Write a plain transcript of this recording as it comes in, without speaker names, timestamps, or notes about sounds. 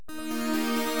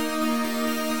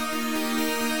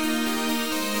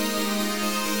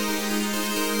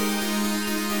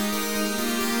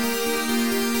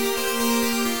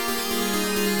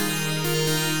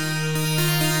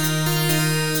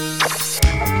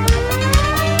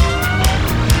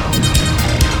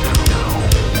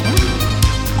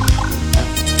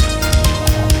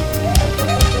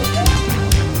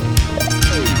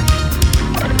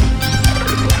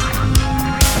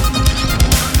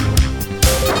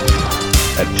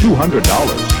At $200,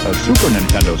 a Super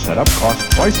Nintendo setup costs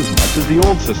twice as much as the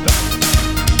old system.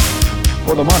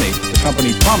 For the money, the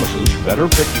company promises better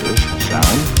pictures,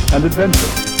 sound, and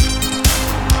adventure.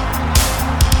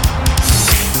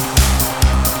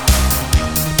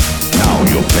 Now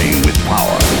you're playing with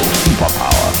power,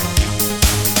 superpower.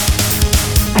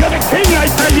 You're the king, I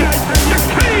tell you! The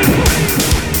king!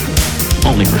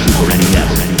 Only for Super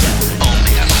NES.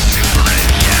 Only on Super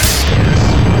NES.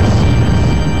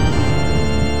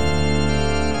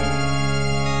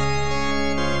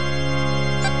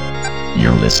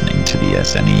 You're listening to the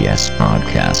SNES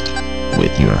podcast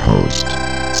with your host,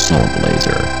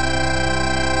 Soulblazer.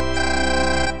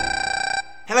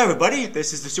 Hello, everybody.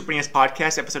 This is the Super NES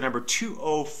podcast, episode number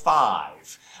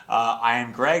 205. I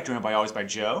am Greg, joined always by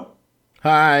Joe.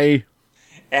 Hi.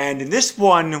 And in this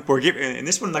one, we're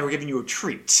giving you a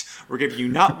treat. We're giving you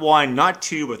not one, not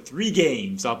two, but three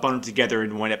games all bundled together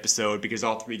in one episode because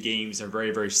all three games are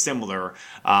very, very similar,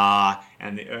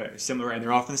 and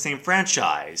they're all from the same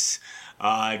franchise.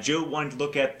 Joe wanted to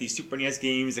look at the Super NES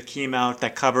games that came out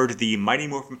that covered the Mighty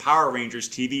Morphin Power Rangers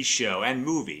TV show and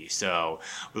movie. So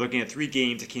we're looking at three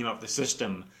games that came out with the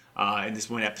system in this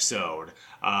one episode,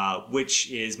 which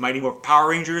is Mighty Morphin Power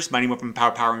Rangers, Mighty Morphin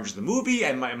Power Rangers the movie,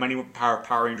 and Mighty Morphin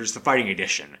Power Rangers the Fighting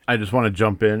Edition. I just want to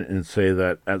jump in and say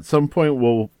that at some point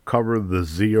we'll cover the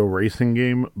Zeo racing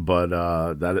game, but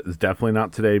that is definitely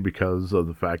not today because of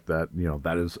the fact that,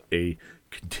 that is a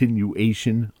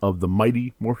continuation of the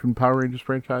Mighty Morphin Power Rangers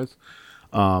franchise.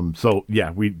 So yeah,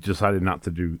 we decided not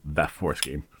to do that fourth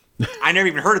game. I never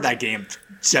even heard of that game.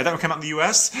 Did that one come out in the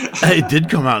U.S.? It did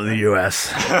come out in the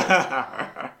U.S.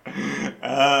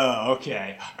 Oh,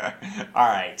 okay. All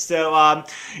right. So, I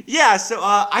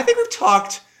think we've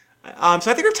talked.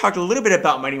 A little bit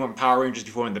about Mighty Morphin Power Rangers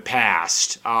before in the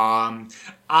past.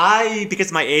 Because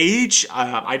of my age,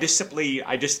 I just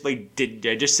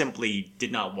simply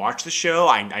did not watch the show.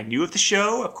 I knew of the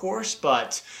show, of course,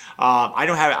 but I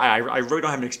really don't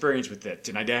have an experience with it,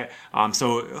 and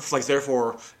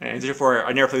therefore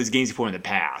I never played these games before in the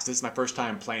past. This is my first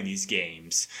time playing these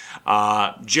games.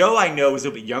 Joe, I know, is a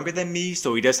little bit younger than me,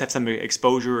 so he does have some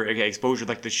exposure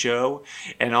like the show,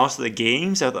 and also the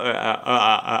games.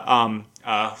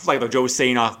 Like Joe was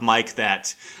saying off mic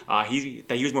that he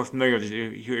was more familiar with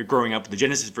growing up with the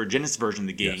Genesis version of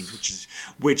the game, yes.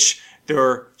 which there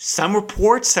are some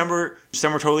reports, some were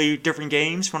totally different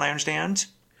games, from what I understand.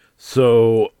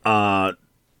 So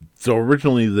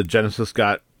originally the Genesis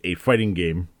got a fighting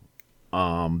game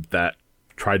that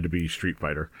tried to be Street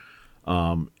Fighter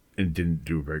and didn't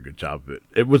do a very good job of it.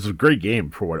 It was a great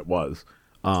game for what it was,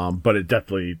 but it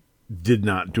definitely did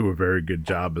not do a very good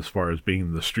job as far as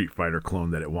being the Street Fighter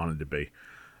clone that it wanted to be.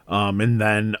 And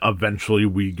then eventually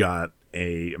we got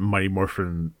a Mighty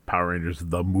Morphin Power Rangers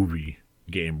the movie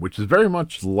game, which is very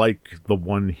much like the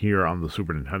one here on the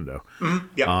Super Nintendo. Mm-hmm.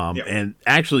 Yep. And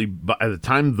actually, by the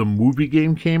time the movie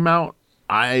game came out,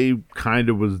 I kind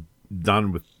of was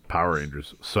done with Power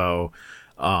Rangers. So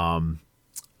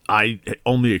I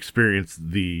only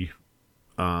experienced the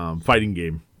fighting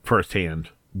game firsthand,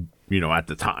 at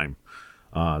the time.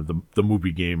 The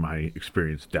movie game I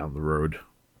experienced down the road.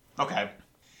 Okay.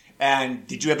 And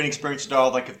did you have any experience at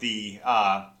all, like of the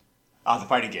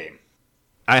fighting game?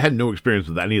 I had no experience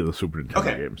with any of the Super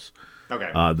Nintendo games.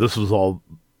 Okay. This was all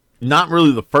not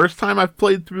really the first time I've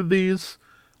played through these,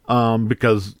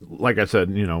 because, like I said,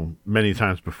 many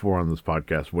times before on this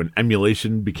podcast, when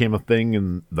emulation became a thing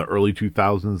in the early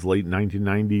 2000s, late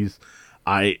 1990s,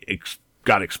 I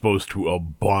got exposed to a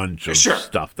bunch of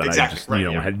stuff that I just,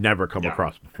 had never come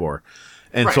across before.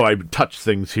 And so I would touch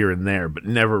things here and there, but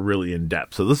never really in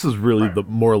depth. So this is really the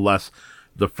more or less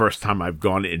the first time I've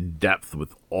gone in depth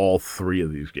with all three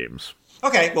of these games.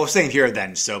 Okay, well, same here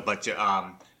then. So, but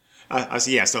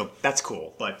so that's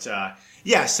cool. But so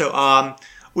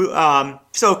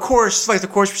of course, we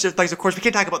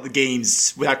can't talk about the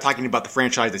games without talking about the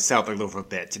franchise itself a little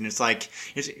bit. And it's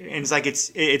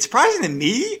surprising to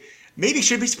me. Maybe it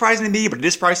should be surprising to me, but it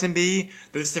is surprising to me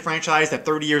that this is a franchise that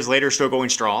 30 years later is still going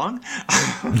strong.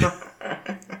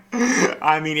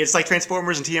 I mean, it's like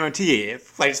Transformers and TMNT.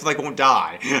 It's like it won't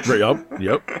die.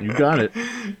 Yep, you got it.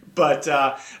 But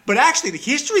actually, the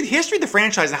history of the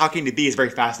franchise and how it came to be is very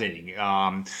fascinating.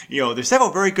 There's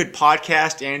several very good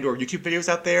podcasts and or YouTube videos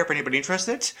out there for anybody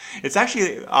interested. It's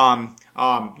actually how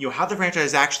the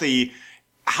franchise actually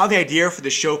how the idea for the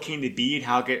show came to be and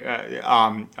how it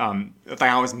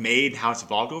was made, how it's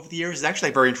evolved over the years is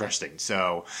actually very interesting.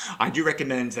 So I do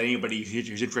recommend that anybody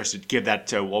who's interested give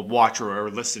that a watch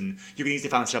or listen. You can easily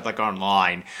find stuff like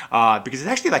online because it's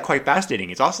actually like quite fascinating.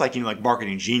 It's also like like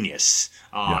marketing genius.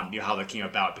 How that came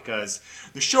about, because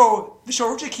the show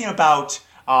originally came about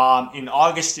in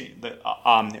August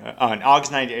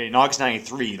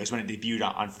 '93. That's when it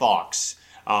debuted on Fox.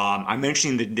 I'm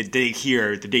mentioning the date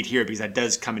here because that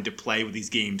does come into play with these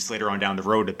games later on down the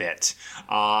road a bit.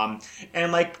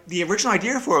 And like the original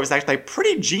idea for it was actually like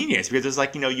pretty genius, because it's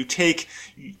like, you take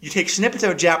snippets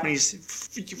of a Japanese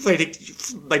take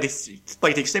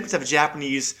snippets of a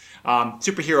Japanese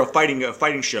superhero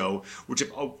fighting show, which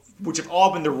have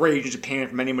all been the rage in Japan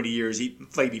for many years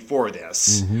before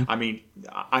this. Mm-hmm. I mean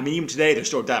even today there's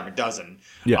still a dime a dozen.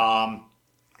 Yeah.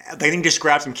 They can just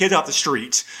grab some kids off the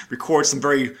street, record some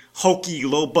very hokey,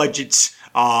 low budget,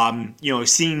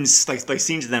 scenes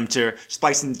scenes of them to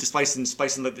spice them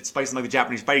like the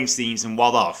Japanese fighting scenes, and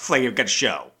voila, you've got a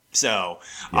show. So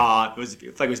it was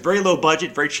very low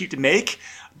budget, very cheap to make,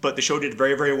 but the show did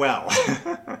very, very well.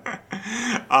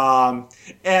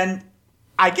 And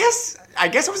I guess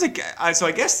it was I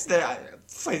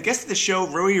guess the show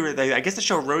really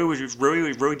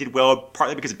did well,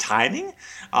 partly because of timing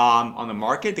on the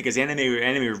market, because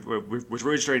anime was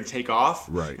really starting to take off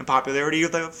in popularity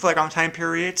on time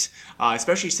period,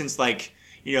 especially since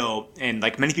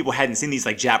and many people hadn't seen these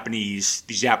Japanese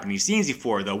scenes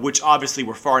before, though, which obviously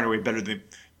were far and away better than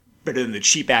the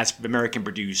cheap ass American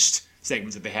produced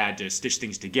segments that they had to stitch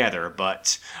things together.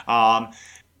 But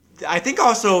I think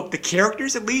also the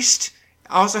characters, at least,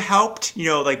 also helped,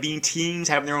 being teens,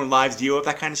 having their own lives, deal with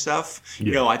that kind of stuff.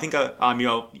 Yeah. I think I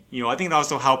think it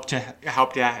also helped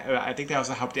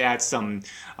to add some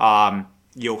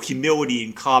humility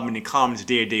and calm to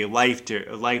day-to-day life,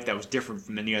 to a life that was different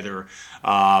from any other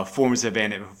forms of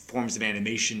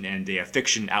animation and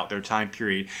fiction out there time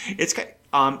period. It's kind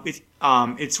of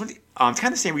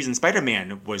the same reason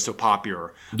Spider-Man was so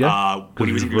popular when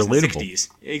he was introduced in the 60s.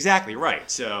 Exactly right.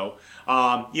 So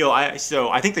I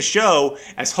think the show,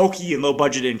 as hokey and low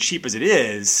budget and cheap as it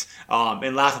is,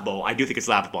 and laughable, I do think it's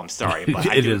laughable. I'm sorry, but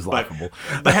it is laughable.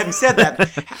 But having said that,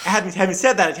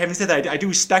 I do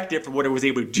respect it for what it was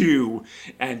able to do,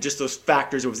 and just those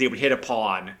factors it was able to hit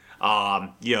upon. And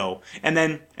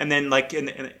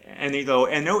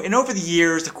over the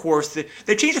years, of course,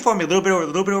 they changed the formula a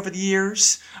little bit over the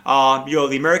years.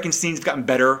 The American scenes have gotten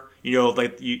better. More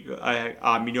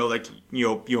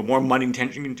money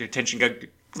and attention got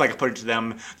put into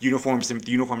them. The uniforms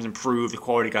improved. The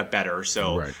quality got better.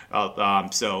 So,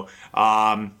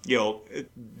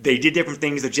 they did different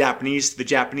things. The Japanese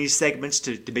segments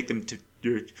to make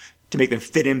them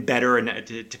fit in better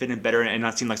and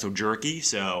not seem like so jerky.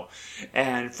 So,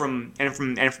 and from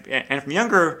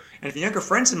younger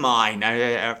friends of mine,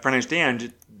 I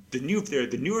understand the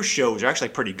newer shows are actually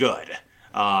pretty good.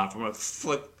 From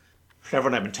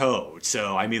what I've been told.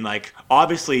 So I mean,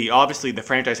 obviously the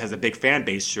franchise has a big fan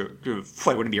base. So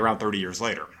wouldn't be around 30 years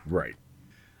later. Right.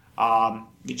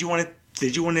 Did you want to?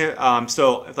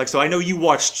 So I know you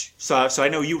watched. So I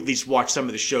know you at least watched some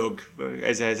of the show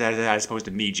as opposed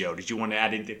to me, Joe. Did you want to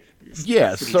add anything?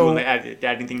 Yeah. Did you want to add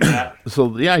anything to that? So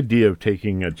the idea of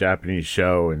taking a Japanese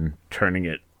show and turning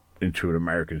it into an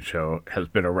American show has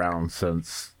been around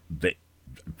since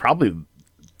probably,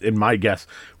 in my guess,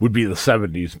 would be the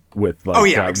 70s with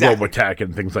exactly. Robotech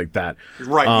and things like that.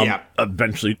 Right. Yeah.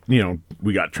 Eventually,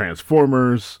 we got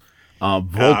Transformers.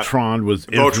 Voltron was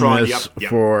infamous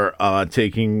for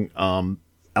taking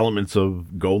elements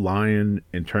of Go Lion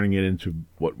and turning it into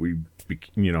what we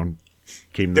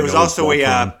came to There was know also as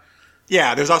Voltron.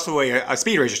 there's also a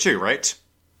Speed Racer too, right?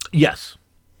 Yes.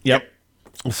 Yep.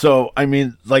 So, I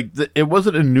mean, it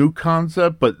wasn't a new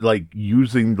concept, but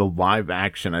using the live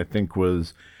action, I think,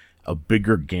 was a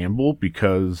bigger gamble,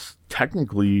 because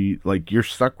technically, you're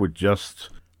stuck with just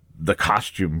the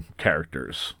costume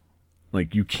characters.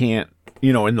 You can't,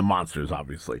 and the monsters,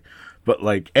 obviously, but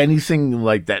anything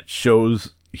that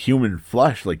shows human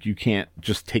flesh, you can't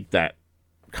just take that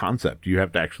concept. You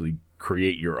have to actually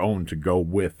create your own to go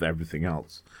with everything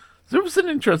else. So it was an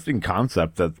interesting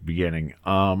concept at the beginning.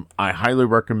 I highly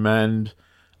recommend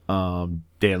Dan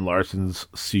Larson's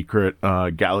Secret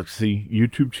Galaxy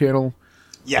YouTube channel.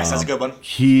 Yes, that's a good one.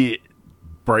 He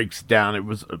breaks down, it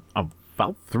was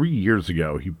about 3 years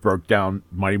ago, he broke down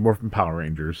Mighty Morphin Power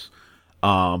Rangers.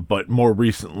 But more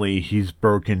recently, he's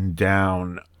broken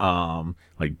down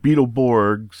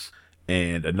Beetleborgs,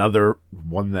 and another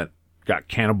one that got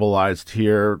cannibalized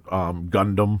here,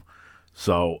 Gundam.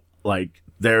 So,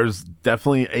 there's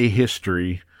definitely a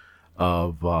history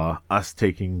of us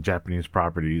taking Japanese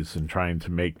properties and trying to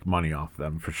make money off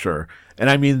them for sure. And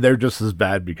I mean, they're just as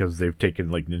bad because they've taken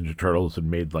like Ninja Turtles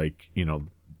and made like, you know,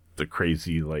 the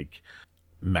crazy like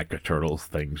Mecha Turtles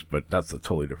things, but that's a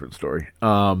totally different story.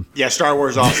 Yeah, Star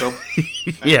Wars also.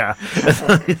 Yeah.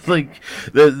 It's like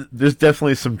there's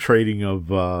definitely some trading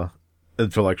of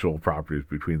intellectual properties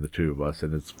between the two of us,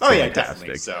 and it's Oh yeah,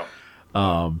 fantastic. definitely. So.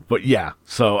 But yeah,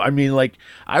 so I mean, like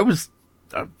I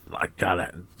got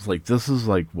it. It's like this is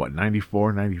like what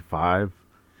 94, 95.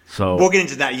 So We'll get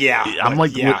into that. Yeah, I'm but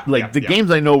like yeah, like the yeah.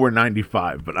 games I know were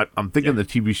 95, but I'm thinking the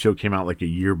TV show came out like a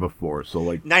year before. So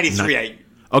like 93.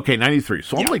 Okay, 93.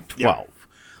 So I'm like 12.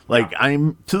 Like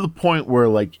I'm to the point where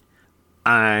like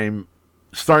I'm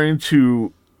starting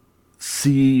to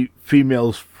see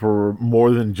females for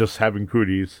more than just having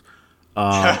cooties.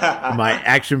 My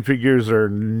action figures are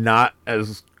not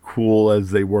as cool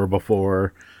as they were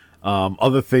before.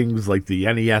 Other things like the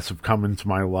NES have come into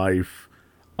my life.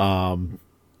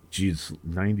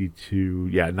 92.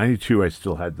 Yeah, 92 I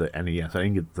still had the NES. I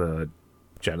didn't get the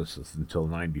Genesis until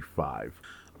 95.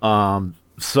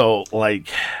 So like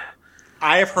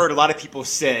I have heard a lot of people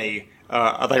say,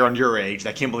 like around your age,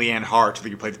 that Kimberly Ann Hart,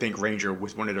 who played the Pink Ranger,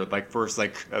 was one of their like first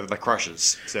like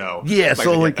crushes. So yeah,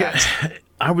 so like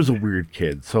I was a weird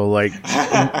kid. So like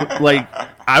like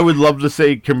I would love to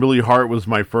say Kimberly Hart was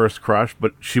my first crush,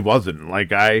 but she wasn't.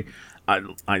 Like I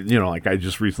you know, like I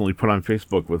just recently put on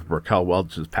Facebook with Raquel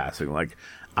Welch's passing. Like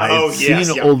I've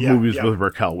seen old movies with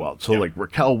Raquel Welch. So like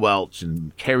Raquel Welch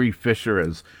and Carrie Fisher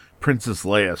as Princess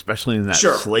Leia, especially in that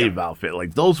slave outfit.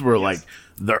 Like those were like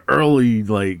the early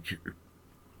like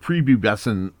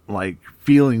prepubescent like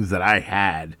feelings that I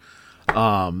had.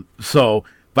 So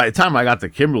by the time I got to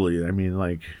Kimberly, I mean,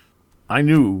 like I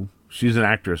knew she's an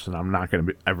actress, and I'm not going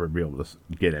to ever be able to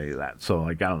get any of that. So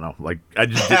like I don't know, like I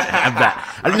just didn't have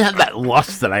that. I didn't have that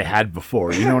lust that I had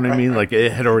before. You know what I mean? Like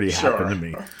it had already happened to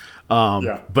me.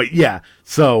 But yeah.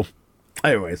 So,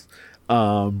 anyways,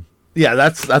 yeah,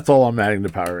 that's all I'm adding to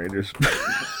Power Rangers.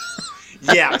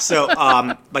 Yeah, so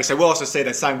like I said, we'll also say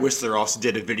that Simon Whistler also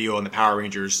did a video on the Power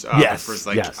Rangers for his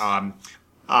like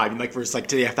for his like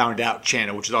Today I Found Out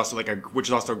channel, which is also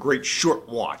a great short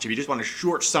watch. If you just want a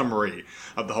short summary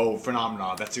of the whole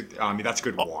phenomenon, that's a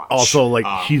good watch. Also, like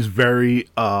he's very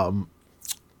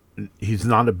he's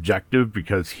not objective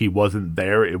because he wasn't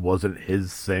there. It wasn't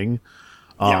his thing.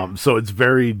 So it's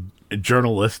very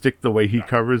journalistic the way he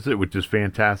covers it, which is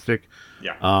fantastic.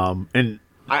 Yeah. And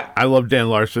I love Dan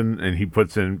Larson, and he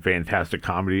puts in fantastic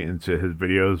comedy into his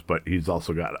videos, but he's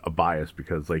also got a bias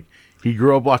because like he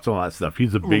grew up watching all that stuff.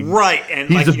 He's a big and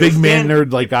he's a big man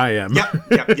nerd like I am.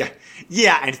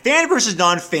 Yeah, and fan versus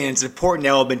non-fan is an important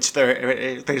element.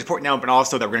 There's an important element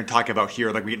also that we're going to talk about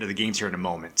here, like we get into the games here in a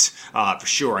moment, for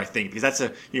sure. I think because that's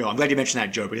I'm glad you mentioned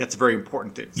that, Joe, because that's a very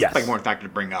important thing. Yes, like important factor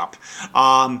to bring up.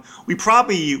 We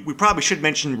probably should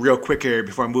mention real quick here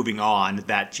before moving on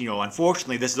that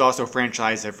unfortunately this is also a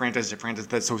franchise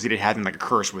that's associated having like a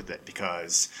curse with it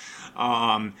because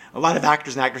a lot of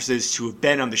actors and actresses who have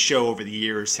been on the show over the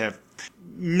years have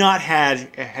not had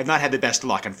the best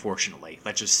luck, unfortunately.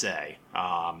 Let's just say,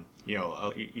 a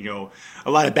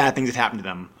lot of bad things have happened to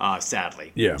them,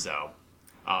 sadly. Yeah. So,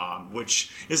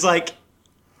 which is like,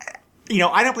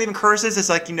 I don't believe in curses. It's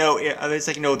like,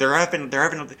 there have been,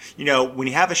 when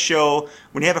you have a show,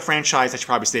 when you have a franchise, I should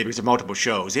probably say because there are multiple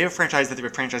shows. You have a franchise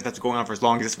that's going on for as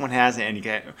long as this one has, and you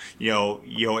get,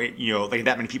 like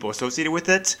that many people associated with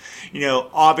it.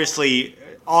 Obviously,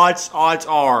 odds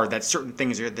are that certain bad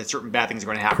things are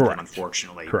going to happen to them,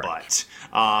 unfortunately. Correct.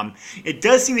 But it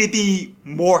does seem to be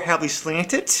more heavily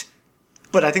slanted.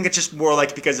 But I think it's just more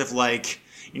like because of like,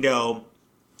 I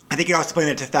think you also explain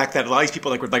it to the fact that a lot of these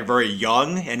people were very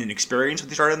young and inexperienced when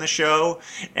they started on the show,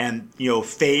 and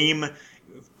fame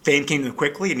came to them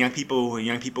quickly, and young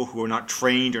people who are not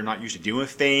trained or not used to dealing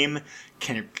with fame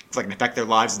can affect their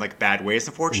lives in bad ways,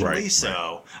 unfortunately.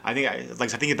 So I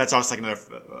think that's also another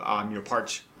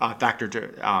factor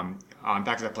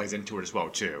that plays into it as well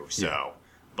too. So,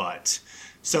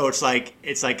 So it's like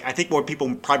I think more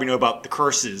people probably know about the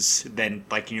curses than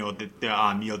than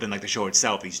the show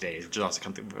itself these days, which is also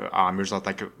something which is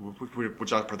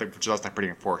also pretty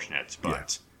unfortunate.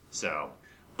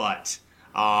 But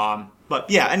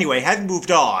yeah. Anyway, having moved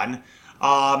on,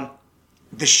 the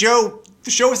show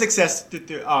was success.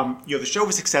 The show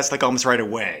was success almost right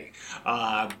away.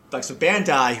 So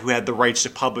Bandai, who had the rights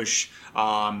to publish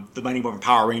the Mighty Morphin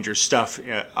Power Rangers stuff,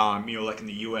 like in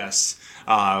the U.S.,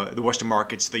 the Western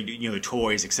markets, the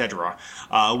toys, etc.,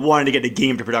 wanted to get the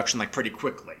game to production pretty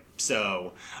quickly.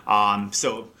 So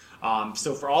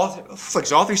So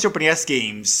all three Super NES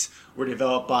games were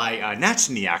developed by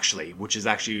Natsume, actually, which is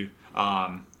actually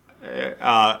who's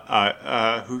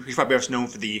probably best known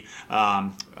for the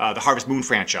Harvest Moon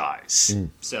franchise.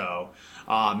 So.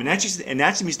 And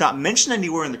Natsume's not mentioned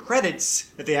anywhere in the credits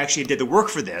that they actually did the work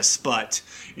for this, but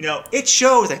it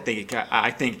shows. I think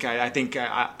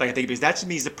because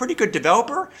Natsume is a pretty good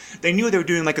developer. They knew they were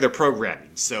doing like their programming,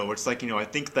 so it's like I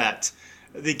think that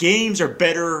the games are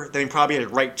better than they probably had a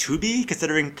right to be,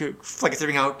 considering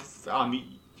how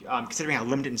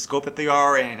limited in scope that they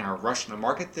are and how rushed in the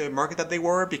market that they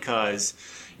were, because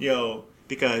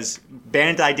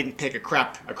Bandai didn't pick a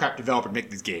crap developer to make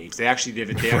these games. They actually did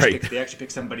it. They actually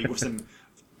picked somebody with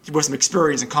some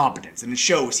experience and competence, and it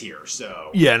shows here.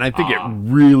 So yeah, and I think it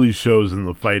really shows in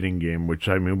the fighting game, which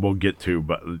we'll get to,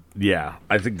 but yeah,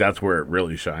 I think that's where it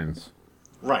really shines.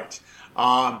 Right.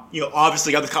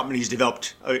 Obviously, other companies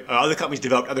developed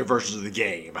other versions of the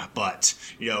game, but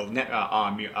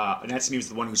Natsume was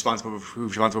the one who's responsible for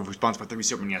the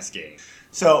Super NES game.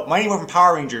 So, Mighty Morphin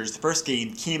Power Rangers, the first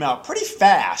game, came out pretty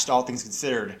fast, all things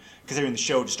considering the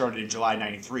show started in July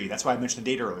 '93. That's why I mentioned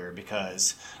the date earlier,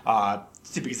 because the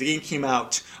game came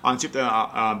out on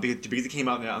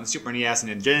the Super NES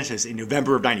and in Genesis in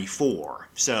November of '94.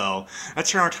 So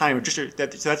that's turnaround time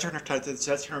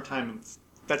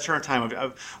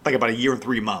of like about a year and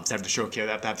 3 months after the show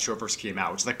first came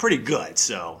out, which is like pretty good.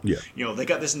 So they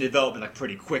got this in development like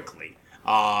pretty quickly.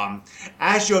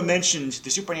 As Joe mentioned, the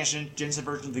Super NES and Genesis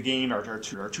versions of the game are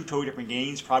two totally different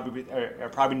games. Probably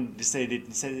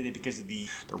decided because of the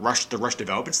rush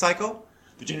development cycle.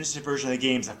 The Genesis version of the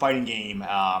game is a fighting game,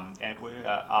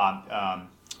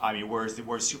 whereas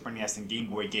the Super NES and Game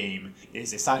Boy game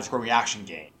is a side-scrolling action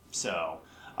game. So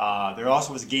there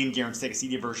also was a Game Gear and Sega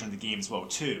CD version of the game as well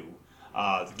too.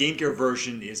 The Game Gear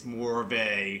version is more of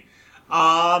a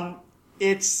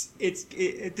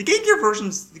the Game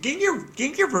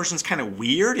Gear version's kind of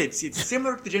weird. It's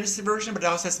similar to the Genesis version, but it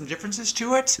also has some differences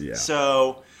to it. Yeah.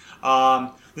 So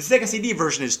the Sega CD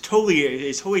version is totally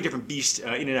a different beast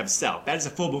in and of itself. That is a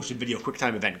full motion video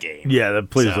QuickTime event game. Yeah,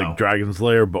 that plays like Dragon's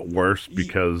Lair, but worse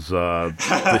because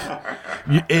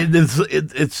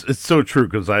it's so true.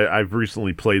 Because I've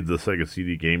recently played the Sega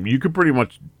CD game. You could pretty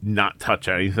much not touch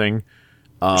anything,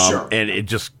 Sure. and it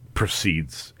just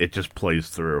proceeds. It just plays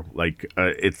through. Like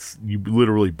you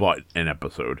literally bought an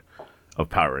episode of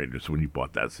Power Rangers when you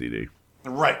bought that CD.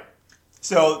 Right.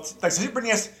 So like Super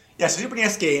NES. Yeah, so Super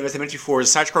NES game, as I mentioned before, is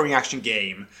a side-scrolling action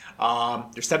game.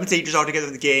 There's 7 stages altogether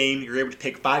in the game. You're able to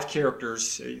pick 5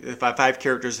 characters at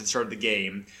the start of the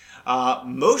game.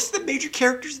 Most of the major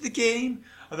characters of the game,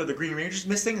 although the Green Ranger's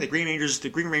missing, the Green Ranger's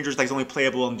like is only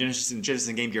playable in Genesis and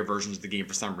Game Gear versions of the game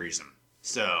for some reason.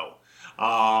 So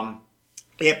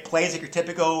it plays like your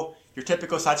typical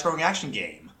side-scrolling action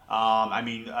game.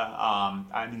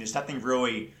 There's nothing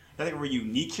really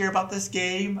unique here about this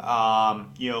game.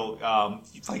 You have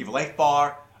a life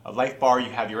bar.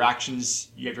 You have your actions.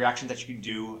 You have your actions that you can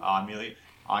do. Like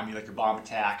your bomb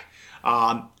attack.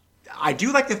 I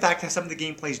do like the fact that some of the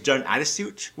gameplay is done out of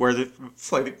suit, where the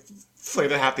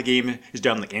flavor half the game is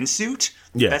done like in suit.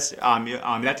 Yeah. That's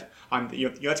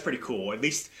that's pretty cool. At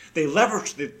least they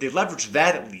leverage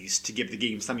that at least to give the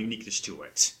game some uniqueness to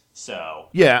it. So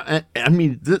yeah,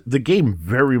 the game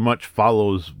very much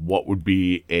follows what would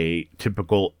be a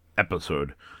typical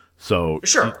episode. So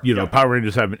sure, Power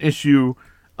Rangers have an issue.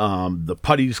 The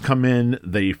putties come in.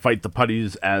 They fight the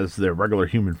putties as their regular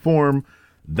human form.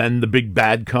 Then the big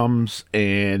bad comes,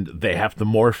 and they have to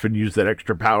morph and use that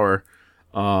extra power.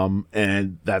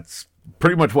 And that's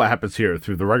pretty much what happens here.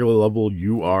 Through the regular level,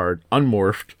 you are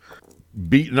unmorphed,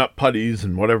 beating up putties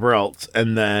and whatever else,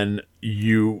 and then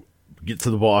you get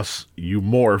to the boss, you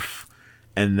morph,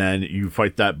 and then you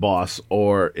fight that boss.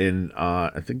 Or in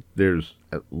I think there's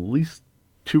at least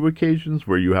 2 occasions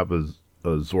where you have a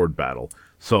Zord battle.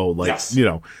 So yes.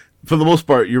 For the most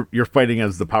part, you're fighting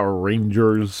as the Power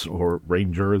Rangers or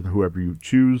Ranger, whoever you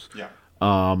choose. Yeah.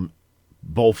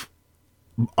 Both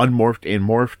unmorphed and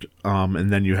morphed,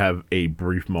 and then you have a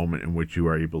brief moment in which you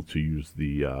are able to use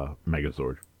the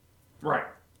Megazord. Right.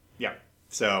 Yeah.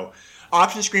 So,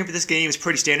 option screen for this game is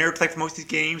pretty standard. Like for most of these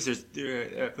games, there's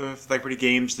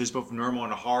there's both a normal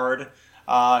and a hard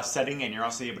setting, and you're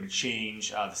also able to change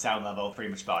the sound level.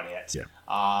 Pretty much about it. Yeah.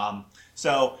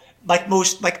 So, like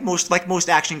most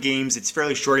action games, it's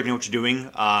fairly short if you know what you're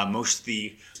doing. Most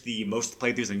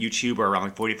playthroughs on YouTube are around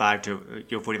like 45 to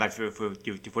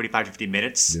 50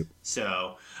 minutes. Yep.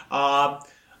 So,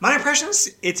 my impressions,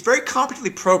 it's very competently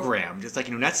programmed. It's like,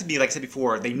 Natsume, like I said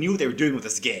before, they knew what they were doing with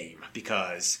this game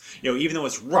because, even though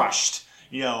it's rushed,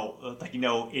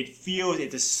 it feels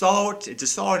it's a solid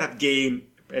enough game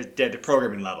at the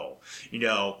programming level.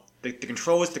 The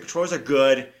controls are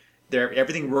good.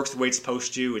 Everything works the way it's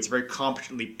supposed to. It's a very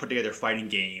competently put together fighting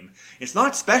game. It's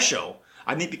not special,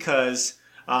 I think, because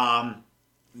again,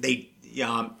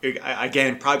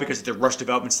 probably because of the rush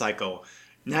development cycle.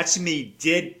 Natsume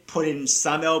did put in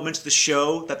some elements of the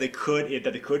show that they could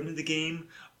into the game,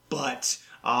 but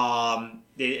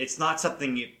it's not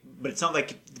something. But it's not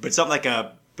like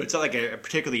a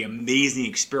particularly amazing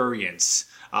experience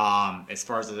as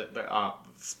far as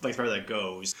that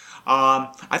goes.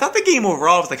 I thought the game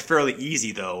overall was fairly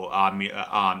easy though. Maybe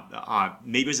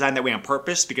it was designed that way on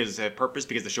purpose because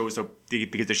the show was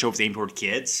aimed toward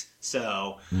kids.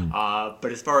 So,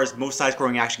 but as far as most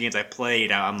side-scrolling action games I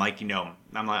played, I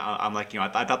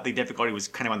thought the difficulty was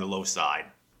kind of on the low side.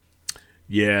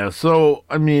 Yeah, so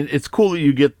I mean, it's cool that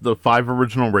you get the 5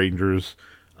 original Rangers.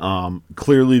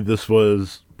 Clearly, this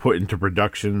was put into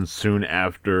production soon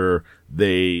after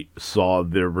they saw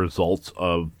the results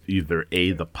of either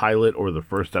the pilot or the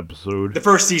first episode. The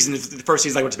first season is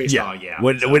like what's based on. Yeah.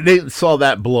 When they saw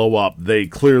that blow up, they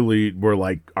clearly were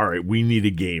like, "All right, we need a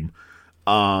game."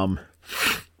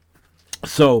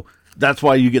 So that's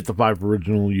why you get the 5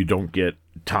 original. You don't get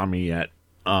Tommy yet.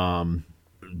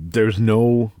 There's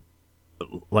no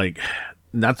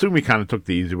Natsume kind of took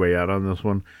the easy way out on this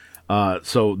one.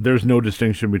 So there's no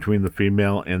distinction between the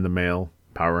female and the male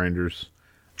Power Rangers.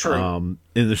 True.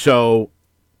 In the show,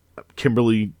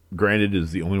 Kimberly, granted,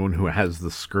 is the only one who has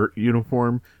the skirt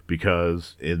uniform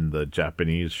because in the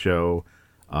Japanese show,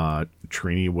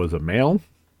 Trini was a male.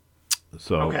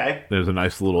 So there's a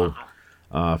nice little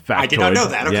factoid. I did not know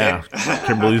that. Okay. Yeah,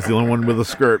 Kimberly's the only one with a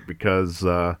skirt because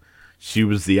she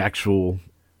was the actual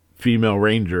female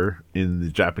ranger in the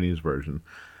Japanese version.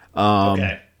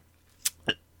 Other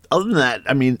than that,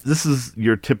 I mean, this is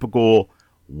your typical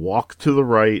walk to the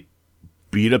right,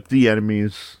 beat up the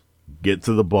enemies, get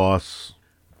to the boss,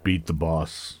 beat the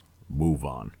boss, move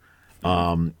on.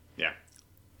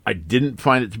 I didn't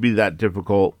find it to be that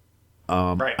difficult.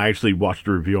 I actually watched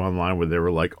a review online where they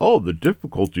were like, "Oh, the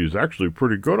difficulty is actually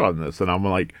pretty good on this," and I'm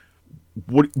like,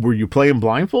 "What? Were you playing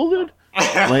blindfolded?"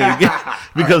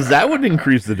 Because that would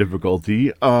increase the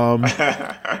difficulty.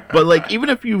 But even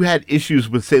if you had issues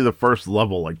with, say, the first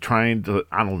level, trying to,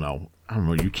 I don't know,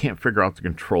 you can't figure out the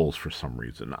controls for some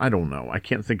reason. I don't know. I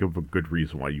can't think of a good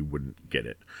reason why you wouldn't get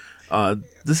it.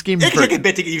 This game it can take a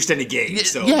bit to get used to the game.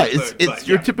 It's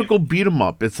your typical beat 'em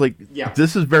up. It's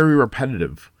this is very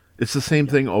repetitive. It's the same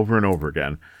thing over and over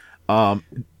again.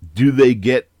 Do they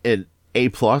get an A+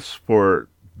 for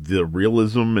the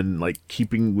realism and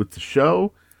keeping with the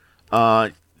show?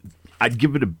 I'd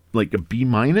give it a B-.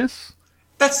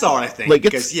 That's solid, I think.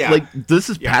 This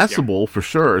is passable for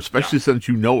sure, especially since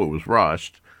it was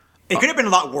rushed. It could have been a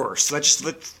lot worse. Let's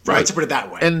put it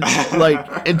that way. And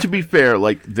and to be fair,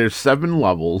 there's 7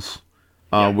 levels,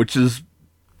 which is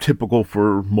typical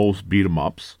for most beat 'em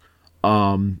ups.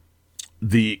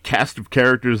 The cast of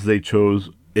characters they chose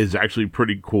is actually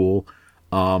pretty cool.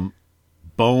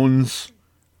 Bones,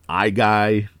 Eye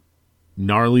Guy,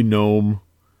 Gnarly Gnome,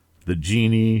 the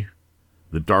Genie,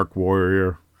 the Dark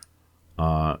Warrior,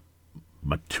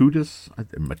 Matitis, I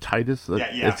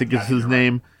think is his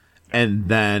name, and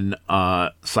then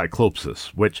Cyclopsis,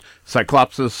 which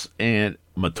Cyclopsis and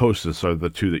Matosis are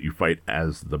the 2 that you fight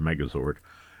as the Megazord.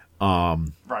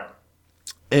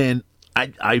 And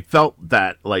I felt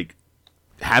that,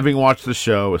 having watched the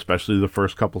show, especially the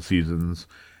first couple seasons,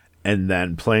 and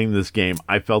then playing this game,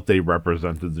 I felt they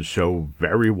represented the show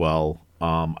very well.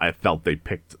 I felt they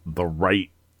picked the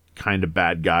right kind of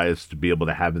bad guys to be able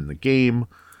to have in the game.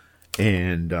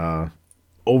 And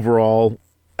overall,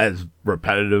 as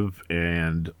repetitive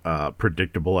and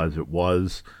predictable as it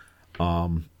was,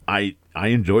 I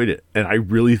enjoyed it. And I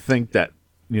really think that,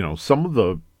 some of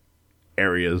the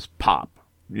areas pop.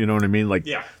 You know what I mean?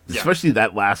 Especially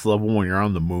that last level when you're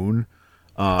on the moon.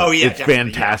 It's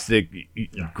fantastic.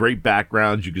 Great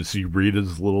backgrounds. You can see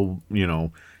Rita's little,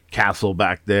 castle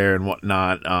back there and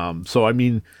whatnot. So, I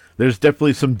mean, there's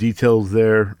definitely some details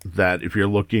there that if you're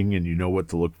looking and you know what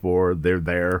to look for, they're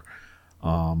there.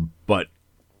 But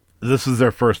this is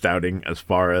their first outing as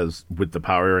far as with the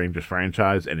Power Rangers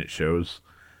franchise, and it shows.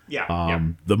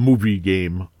 The movie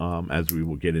game, as we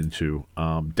will get into,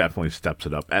 definitely steps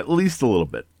it up at least a little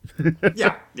bit.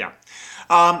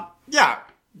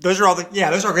 Those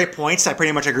are great points. I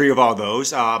pretty much agree with all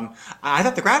those. I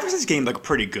thought the graphics of this game look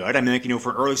pretty good. I mean,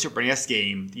 for an early Super NES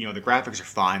game, the graphics are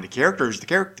fine. The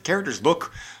characters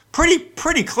look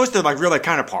pretty close to real life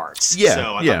counterparts.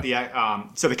 So I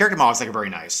thought so the character models very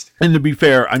nice. And to be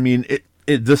fair, I mean,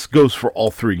 this goes for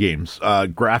all three games.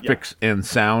 Graphics and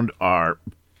sound are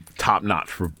top notch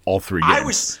for all three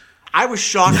games. I was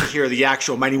shocked to hear the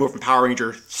actual Mighty Morphin Power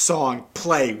Ranger song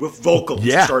play with vocals at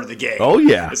the start of the game. Oh,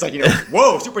 yeah. It's like,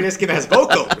 whoa, Super NES game has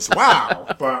vocals. Wow.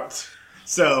 But,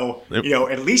 so,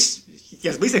 at least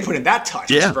they put in that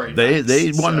touch. Yeah, very they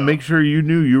nice. wanted to make sure you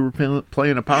knew you were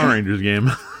playing a Power Rangers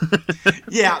game.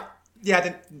 Yeah,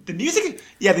 the music.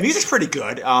 Yeah, the music's pretty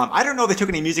good. I don't know if they took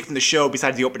any music from the show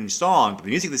besides the opening song, but the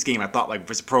music of this game I thought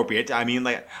was appropriate. I mean,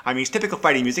 it's typical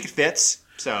fighting music. It fits.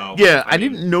 So yeah, I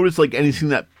didn't notice anything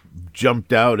that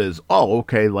jumped out as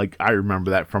okay, I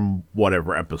remember that from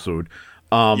whatever episode.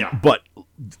 But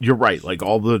you're right.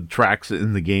 All the tracks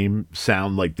in the game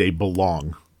sound like they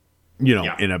belong,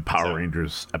 in a Power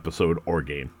Rangers episode or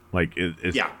game.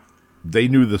 They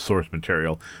knew the source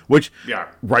material, which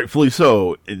rightfully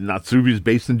so. Natsume's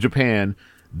based in Japan.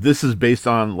 This is based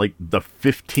on the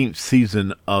 15th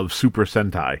season of Super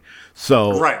Sentai.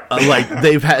 So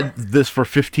they've had this for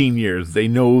 15 years. They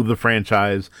know the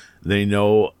franchise. They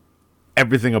know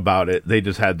everything about it. They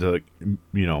just had to,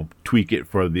 tweak it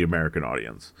for the American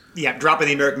audience. Yeah, drop in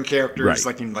the American characters,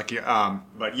 right.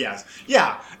 But yes,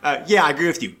 I agree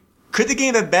with you. Could the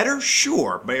game have been better?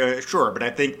 Sure, but I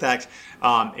think that,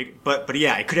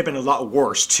 it could have been a lot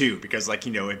worse too, because if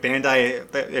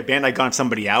Bandai gone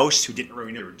somebody else who didn't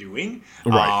really know what they were doing,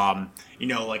 right.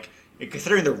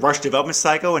 Considering the rush development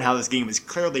cycle and how this game was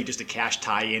clearly just a cash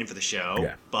tie-in for the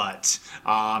show, but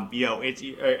it's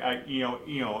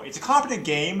a competent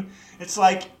game. It's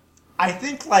I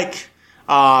think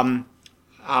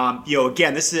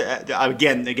again, this is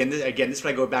again. This is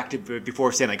what I go back to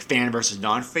before saying fan versus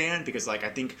non-fan, because I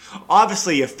think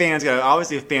obviously a fan's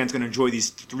gonna enjoy these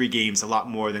three games a lot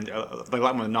more than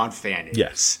non-fan is.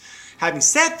 Yes. Having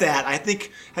said that, I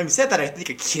think a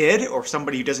kid or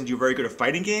somebody who doesn't do very good at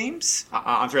fighting games,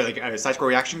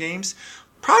 side-scroll action games,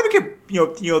 probably could.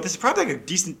 This is probably a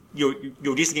decent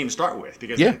decent game to start with,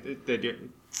 because it's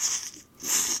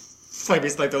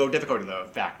the low difficulty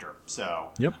factor.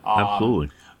 So yep, absolutely.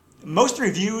 Most of the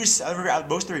reviews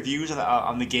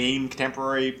on the game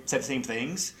contemporary said the same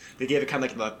things. They gave it kind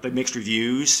of the mixed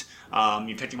reviews.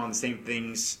 You picked them on the same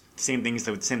things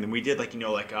that we did.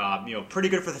 Pretty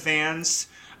good for the fans.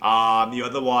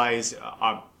 Otherwise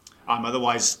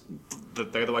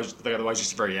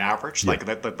just very average. Yeah.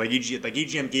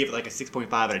 EGM gave it a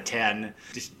 6.5 out of 10.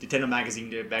 Nintendo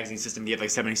magazine system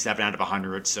gave 77 out of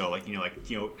 100. So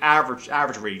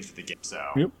average ratings for the game.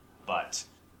 So, but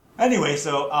anyway,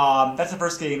 so that's the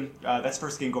first game. That's the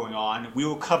first game going on. We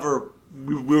will cover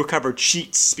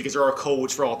cheats, because there are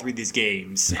codes for all three of these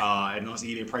games, and also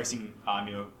give you pricing.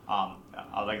 The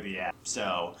app.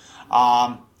 So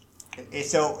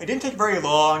it didn't take very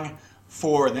long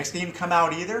for the next game to come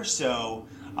out either. So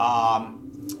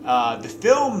the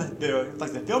film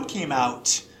came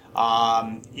out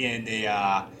in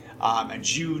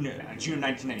June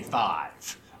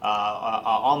 1995,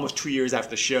 almost 2 years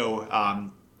after the show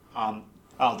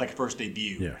first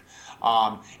debuted. Yeah.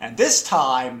 And this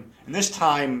time,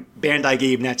 Bandai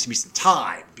gave Natsume some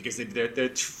time, because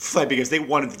they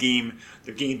wanted the game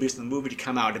based on the movie to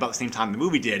come out about the same time the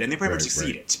movie did, and they pretty much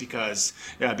succeeded, because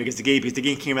the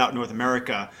game came out in North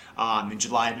America in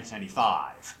July of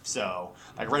 1995, so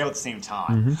right about the same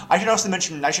time. Mm-hmm. I should also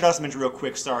mention real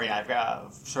quick. I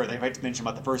forgot to mention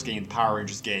about the first game, the Power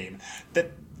Rangers game. The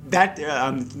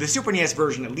Super NES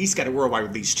version at least got a worldwide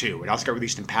release too. It also got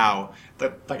released in PAL,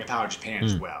 PAL Japan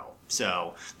as well.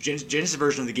 So the Genesis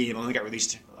version of the game only got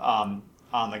released on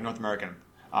North American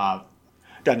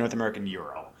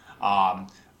Euro.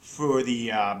 For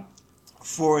the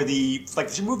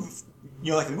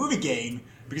movie game,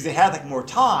 because they had like more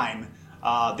time,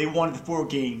 they wanted the four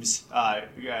games,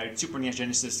 Super NES,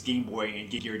 Genesis, Game Boy, and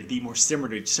Game Gear, to be more similar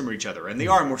to each other, and they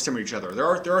are more similar to each other. There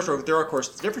are of course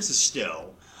differences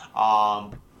still,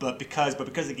 but because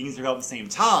the games are held at the same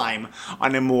time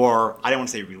on a more, I don't want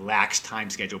to say relaxed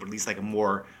time schedule, but at least like a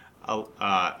more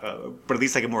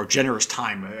generous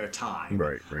time.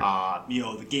 Right.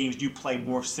 The games do play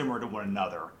more similar to one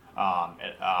another. At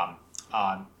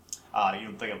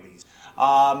least.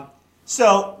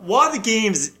 So while the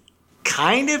game's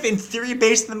kind of in theory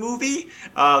based on the movie,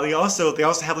 they also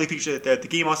heavily feature the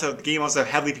game also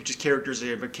heavily features characters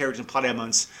and plot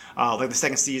elements like the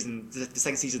second season of the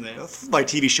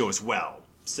TV show as well.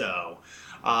 So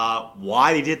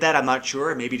why they did that, I'm not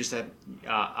sure. Maybe just to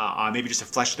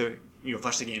flesh the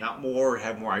game out more, or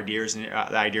have more ideas and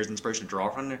inspiration to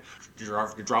draw from,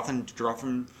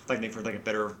 make for a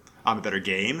better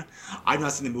game. I've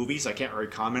not seen the movie, so I can't really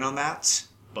comment on that.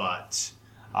 But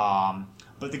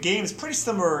the game is pretty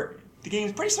similar. The game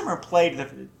is pretty similar in play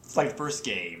to like the first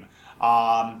game.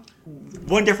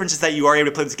 One difference is that you are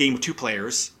able to play this game with 2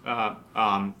 players,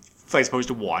 as opposed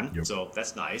to 1. Yep. So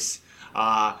that's nice.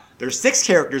 There's 6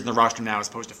 characters in the roster now as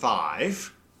opposed to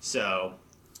 5. So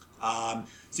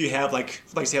you have like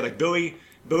Billy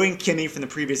and Kimmy from the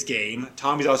previous game.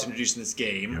 Tommy's also introduced in this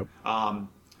game. Yep.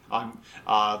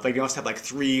 You also have like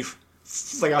 3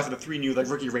 new like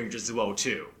rookie rangers as well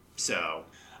too. So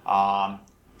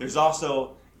there's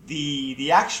also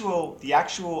the actual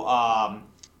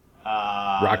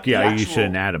Rocky, Aisha,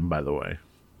 and Adam, by the way.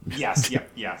 Yes,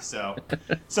 yeah. So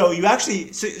you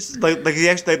actually you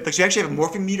actually have a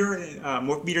morphing meter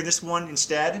in this one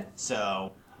instead.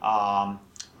 So why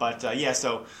don't you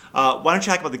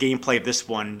talk about the gameplay of this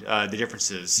one, the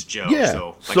differences, Joe?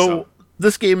 Yeah. So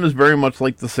this game is very much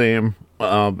like the same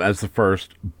as the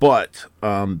first, but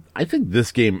I think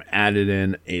this game added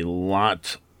in a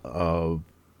lot of,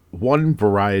 1,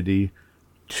 variety,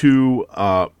 2,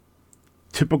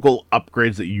 typical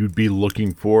upgrades that you'd be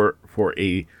looking for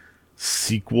a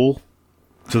sequel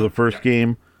to the first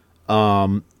game.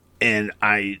 And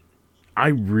I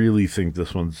really think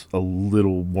this one's a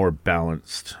little more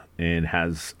balanced and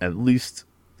has, at least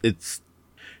it's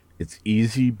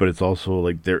easy, but it's also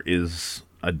like there is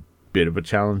a bit of a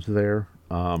challenge there.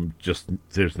 Just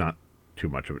there's not too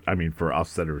much of it. I mean, for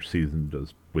us that are seasoned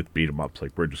with beat 'em ups,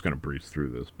 like we're just gonna breeze through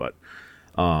this, but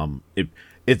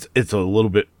it's a little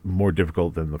bit more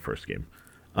difficult than the first game.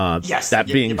 Yes. That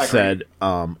being said,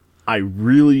 I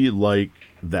really like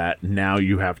that now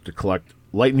you have to collect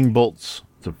lightning bolts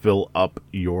to fill up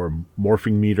your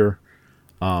morphing meter,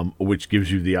 which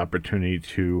gives you the opportunity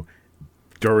to,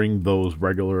 during those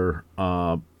regular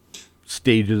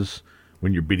stages,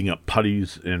 when you're beating up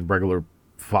putties and regular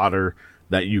fodder,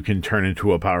 that you can turn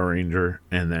into a Power Ranger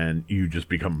and then you just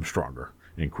become stronger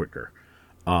and quicker.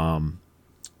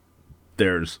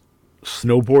 There's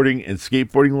snowboarding and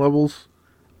skateboarding levels,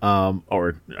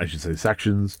 or I should say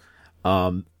sections.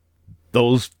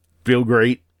 Those feel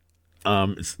great.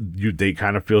 They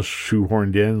kind of feel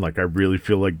shoehorned in. Like I really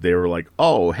feel like they were like,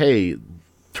 oh, hey,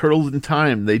 Turtles in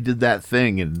Time, they did that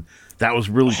thing, and that was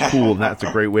really cool, and that's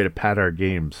a great way to pad our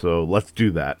game. So let's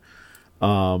do that.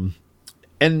 And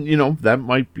that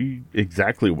might be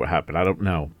exactly what happened. I don't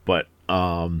know, but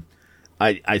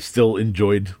I still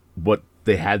enjoyed what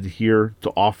they had here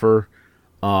to offer.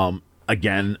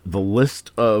 Again, the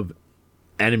list of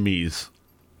enemies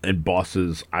and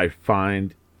bosses I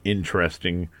find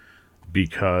interesting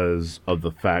because of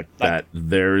the fact that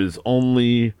there is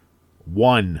only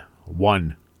one,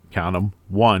 count them,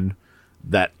 one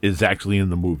that is actually in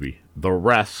the movie. The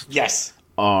rest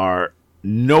are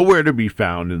nowhere to be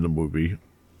found in the movie.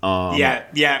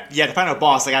 The final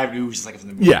boss, like I was just like from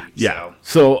the movie. Yeah.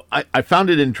 So I found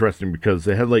it interesting because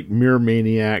they had like Mirror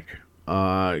Maniac,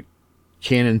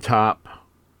 Cannon Top,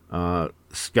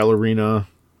 Skelerina,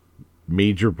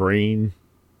 Major Brain,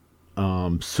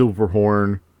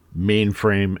 Silverhorn,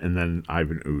 Mainframe, and then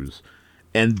Ivan Ooze.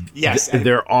 And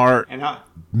there are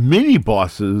mini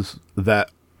bosses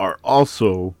that are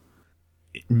also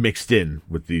mixed in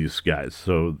with these guys.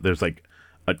 So there's like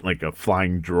a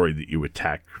flying droid that you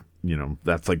attack.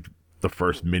 That's like the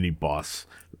first mini boss.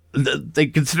 They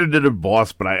considered it a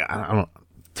boss, but I don't.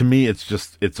 To me, it's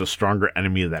a stronger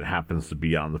enemy that happens to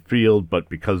be on the field. But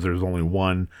because there's only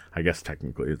one, I guess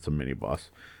technically it's a mini boss.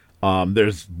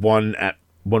 There's one at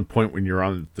one point when you're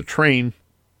on the train.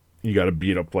 You got to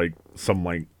beat up like some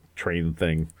like train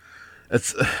thing.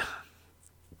 It's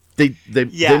they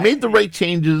made the right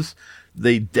changes.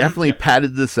 They definitely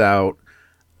padded this out.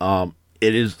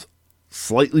 It is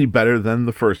slightly better than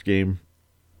the first game,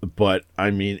 but I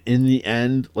mean, in the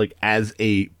end, like as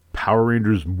a Power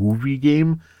Rangers movie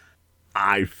game,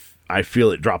 I feel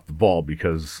it dropped the ball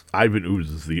because Ivan Ooze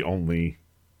is the only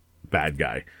bad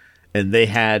guy, and they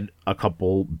had a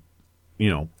couple,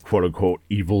 quote unquote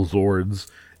evil Zords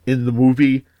in the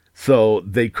movie, so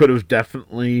they could have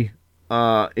definitely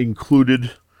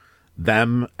included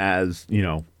them as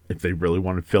if they really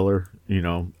wanted filler,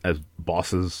 as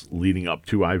bosses leading up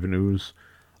to Ivan Ooze.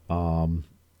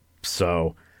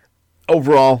 So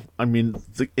overall, I mean,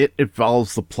 it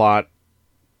follows the plot.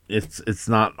 It's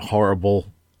not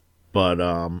horrible, but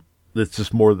it's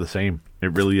just more of the same.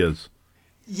 It really is.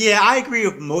 Yeah, I agree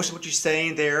with most of what you're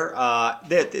saying there.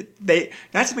 They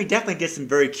definitely get some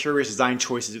very curious design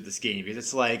choices with this game because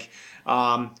it's like,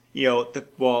 for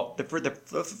example,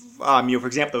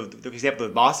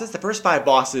 the bosses. The first 5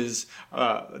 bosses,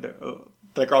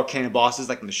 they're all canon bosses,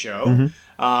 like in the show. Mm-hmm.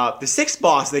 The 6th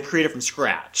boss they created from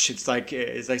scratch. It's like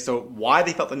so. Why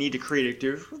they felt the need to create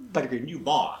a new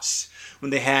boss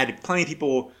when they had plenty of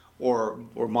people or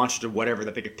monsters or whatever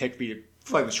that they could pick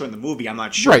like was showing the movie. I'm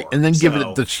not sure. Right, and then give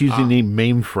it the cheesy name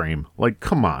Mainframe. Like,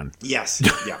 come on. Yes,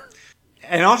 yeah.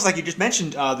 And also, like you just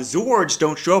mentioned, the Zords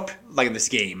don't show up like in this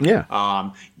game.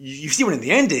 Yeah. You see one in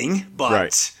the ending, but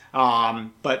right.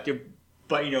 But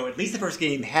at least the first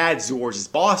game had Zords as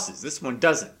bosses. This one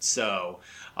doesn't. So,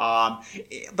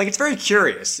 it's very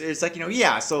curious. It's like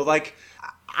So like,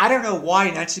 I don't know why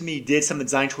Natsume did some of the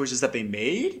design choices that they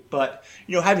made, but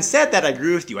having said that, I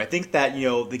agree with you. I think that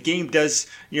the game does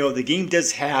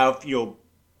have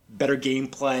better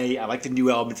gameplay. I like the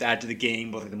new elements added to the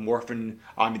game, both like the morphin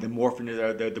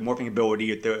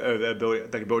ability, the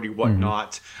ability,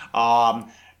 whatnot.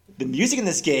 The music in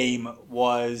this game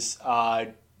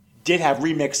did have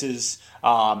remixes,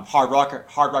 hard rock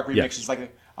remixes,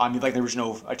 like the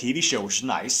original TV show, which is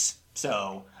nice.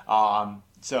 So,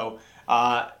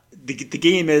 the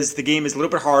game is a little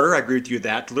bit harder. I agree with you with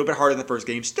that. A little bit harder than the first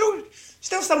game. Still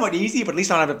somewhat easy, but at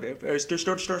least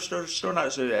still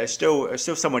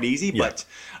somewhat easy. Yeah. But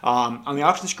on the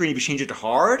option screen, if you change it to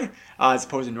hard as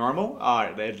opposed to normal,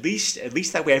 at least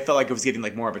that way, I felt like it was getting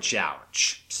like more of a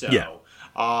challenge. So yeah,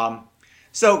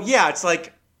 it's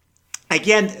like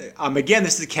again,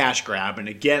 this is a cash grab, and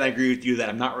again, I agree with you that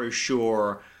I'm not really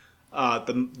sure.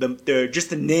 Just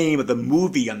the name of the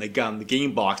movie on the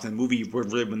game box, and the movie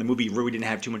when the movie really didn't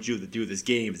have too much to do with this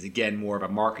game, is again more of a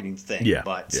marketing thing. Yeah.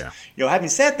 But having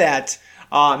said that,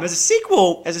 as a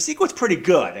sequel, it's pretty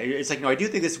good. It's like I do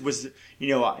think this was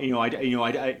I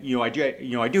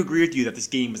do agree with you that this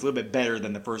game is a little bit better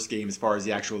than the first game as far as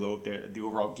the actual the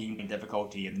overall game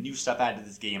difficulty, and the new stuff added to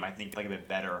this game I think like a bit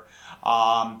better.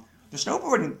 The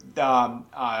snowboarding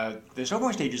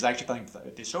stage is actually playing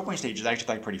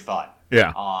pretty fun.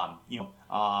 Yeah.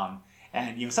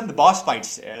 And some of the boss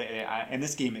fights in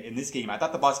this game, I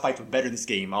thought the boss fights were better in this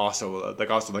game. Also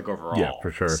overall. Yeah,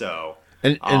 for sure. So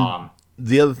and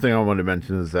the other thing I wanted to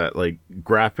mention is that like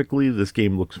graphically, this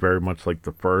game looks very much like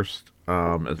the first.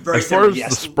 As far as the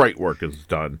sprite work is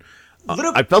done,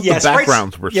 I felt the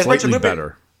backgrounds were slightly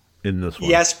better in this one.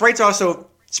 Yeah, sprites are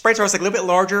like a little bit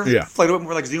larger, yeah, like a little bit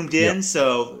more like zoomed in,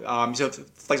 so it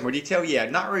reflects more detail. Yeah,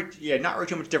 not really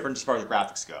too much different as far as the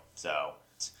graphics go. So,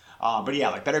 but yeah,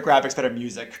 like better graphics, better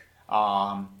music.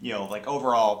 Like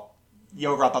overall I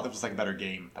thought this was like a better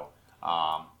game.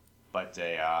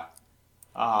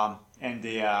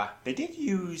 They did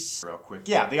use real quick.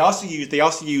 Yeah, they also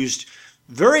used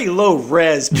very low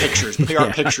res pictures, but they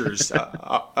are pictures,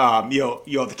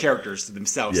 the characters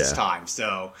themselves this time.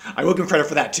 So I will give them credit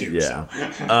for that too. Yeah.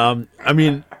 So. I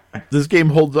mean, this game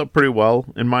holds up pretty well,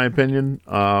 in my opinion,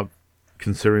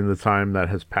 considering the time that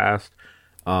has passed.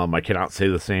 I cannot say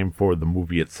the same for the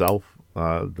movie itself.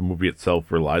 The movie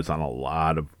itself relies on a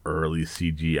lot of early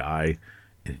CGI.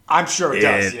 I'm sure it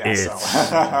does.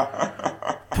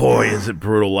 Yeah. Boy, is it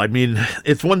brutal. I mean,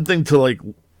 it's one thing to like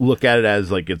look at it as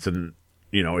like it's an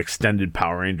extended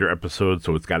Power Ranger episode,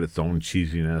 so it's got its own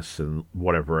cheesiness and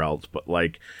whatever else. But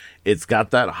like, it's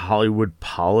got that Hollywood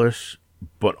polish,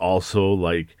 but also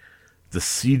like the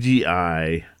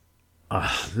CGI.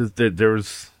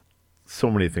 There's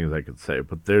so many things I could say,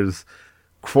 but there's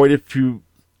quite a few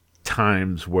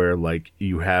times where like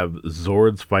you have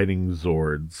Zords fighting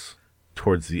Zords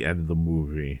towards the end of the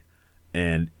movie,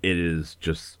 and it is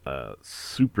just a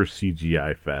super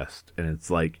CGI fest, and it's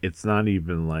like it's not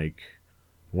even like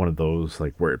one of those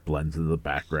like where it blends into the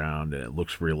background and it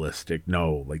looks realistic.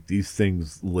 No, like these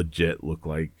things legit look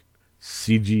like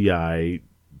CGI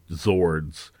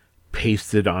Zords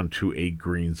pasted onto a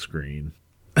green screen.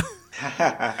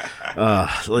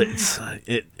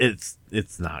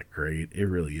 It's not great. It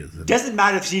really isn't. Doesn't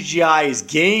matter if CGI is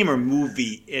game or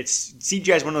movie.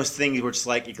 CGI is one of those things where it's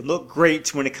like it can look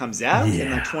great when it comes out, and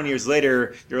then 20 years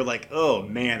later you're like, oh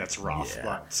man, that's rough. Yeah.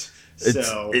 But,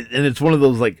 it's one of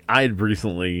those like I had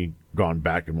recently gone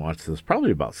back and watched this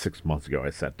probably about 6 months ago. I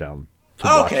sat down to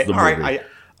watch the movie. Right.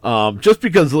 Just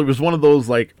because it was one of those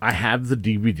like I have the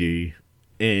DVD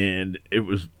and it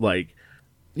was like,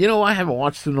 I haven't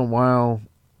watched it in a while.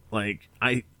 Like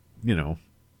that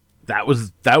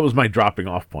was my dropping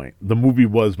off point. The movie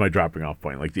was my dropping off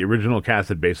point. Like the original cast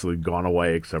had basically gone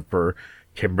away except for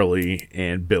Kimberly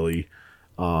and Billy.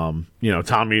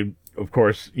 Tommy, of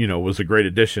course, was a great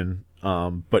addition.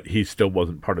 But he still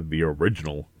wasn't part of the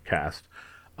original cast.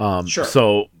 Sure.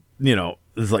 So,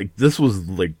 it's like this was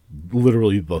like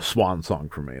literally the swan song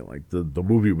for me. Like the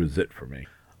movie was it for me.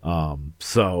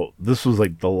 So this was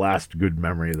like the last good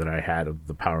memory that I had of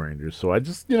the Power Rangers. So I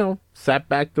just, sat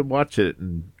back to watch it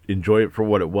and enjoy it for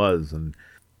what it was. And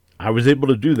I was able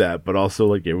to do that, but also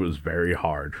like it was very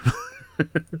hard.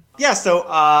 Yeah. So,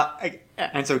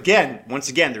 And so once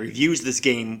again, the reviews of this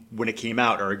game when it came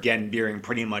out are again bearing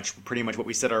pretty much what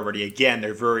we said already. Again,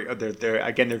 they're very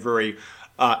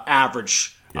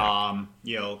average. Yeah.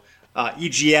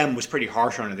 EGM was pretty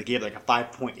harsh on it. They gave like a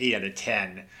 5.8 out of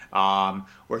 10.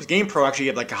 Whereas GamePro actually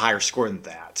gave like a higher score than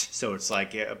that. So it's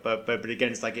like, but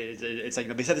again, it's like they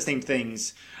said the same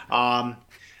things.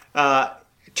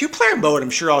 Two-player mode, I'm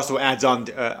sure, also adds on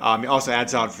for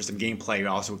some gameplay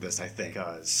also with this. I think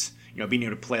because being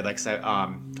able to play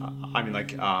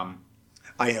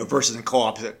versus and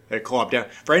co-op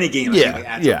for any game.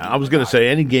 I was gonna say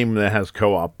any game that has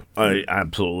co-op,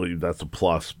 absolutely that's a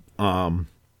plus.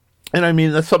 And I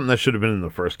mean that's something that should have been in the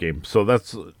first game. So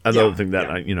that's another thing that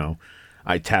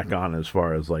I tack on as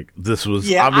far as like this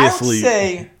was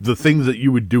obviously the things that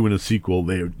you would do in a sequel.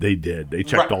 They did. They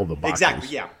checked all the boxes.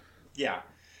 Exactly. Yeah.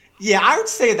 I would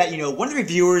say that one of the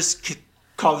reviewers could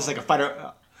call this like a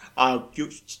fighter. One of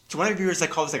the reviewers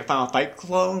call this like a Final Fight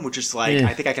clone, which is like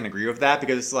I think I can agree with that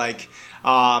because it's like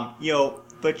so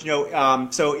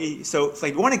it's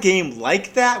like you want a game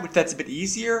like that, which that's a bit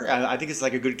easier. I think it's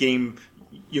like a good game.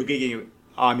 You'll get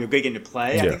into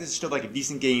play. I think this is still like a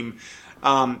decent game.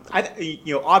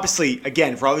 Obviously,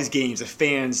 again, for all these games, a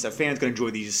fan's going to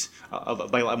enjoy these a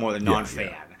lot more than non-fan.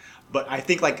 Yeah. But I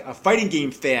think like a fighting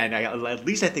game fan, at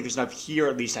least I think there's enough here.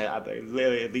 At least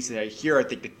here, I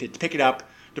think to pick it up,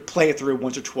 to play it through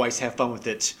once or twice, have fun with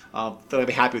it. They'll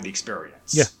be happy with the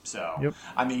experience. Yeah. So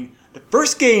I mean, the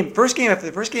first game, I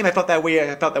felt that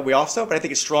way also. But I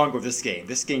think it's stronger with this game.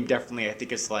 This game definitely, I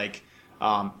think it's like.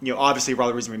 Obviously, for all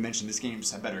the reason we mentioned, this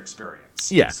game's a better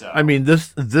experience. Yeah, so. I mean,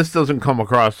 this doesn't come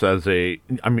across as it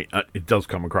does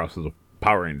come across as a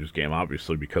Power Rangers game,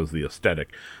 obviously, because of the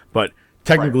aesthetic. But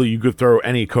technically, you could throw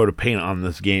any coat of paint on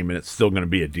this game, and it's still going to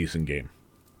be a decent game.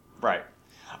 Right.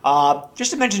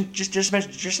 Just to mention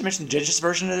the Genesis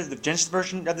version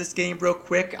of this game real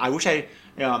quick. I wish I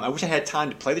had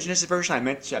time to play the Genesis version. I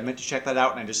meant to check that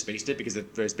out, and I just spaced it because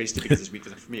this week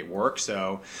wasn't for me at work.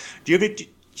 So, do you have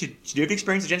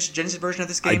experience with the Genesis version of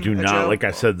this game? I do not. Joe? Like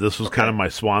I said, this was kind of my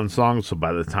swan song. So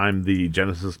by the time the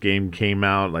Genesis game came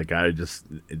out, like I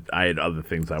had other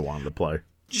things I wanted to play.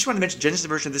 Just want to mention the Genesis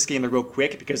version of this game real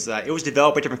quick because it was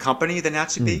developed by a different company than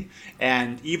Natsume,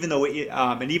 and even though it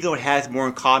has more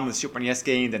in common with the Super NES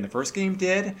game than the first game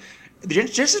did, the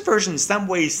Genesis version in some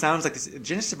ways sounds like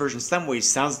sounds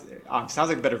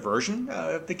like a better version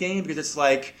of the game because it's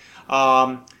like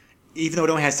even though it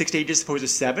only has 6 stages as opposed to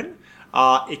 7.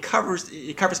 It covers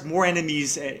more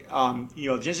enemies. The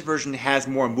Genesis version has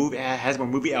more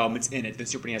movie elements in it than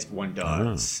Super NES one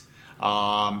does.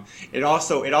 It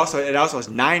also has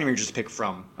 9 Rangers to pick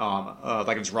from,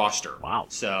 like its roster. Wow.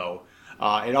 So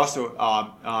it also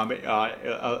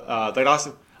they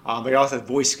also have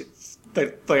voice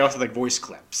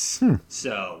clips.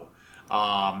 So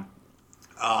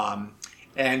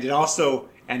and it also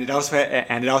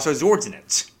has Zords in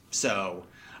it. So.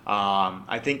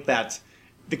 I think that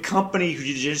the company who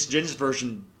did the Genesis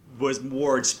version was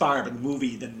more inspired by the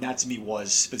movie than Natsume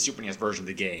was for the Super NES version of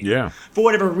the game. Yeah. For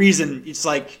whatever reason, it's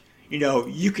like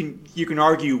you can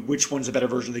argue which one's a better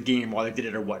version of the game while they did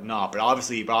it or whatnot. But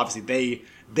obviously they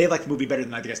like the movie better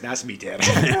than I guess Natsume did.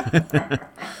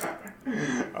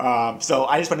 So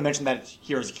I just want to mention that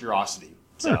here as a curiosity.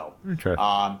 So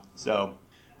so.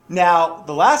 Now,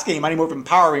 the last game, Mighty Morphin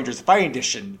Power Rangers Fighting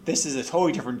Edition, this is a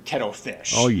totally different kettle of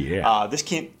fish. Oh yeah. This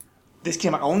came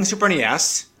out only Super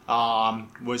NES.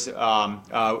 Like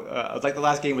the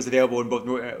last game was available in both.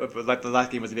 Was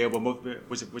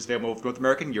available in North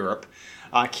America and Europe.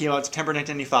 Came out in September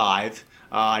 1995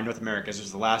 in North America. This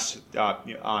was the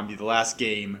last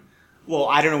game. Well,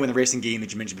 I don't know when the racing game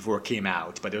that you mentioned before came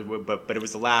out, but it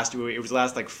was the last. It was the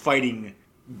last like fighting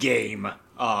game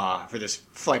for this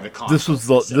flight of the console.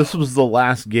 This was the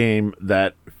last game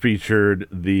that featured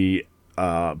the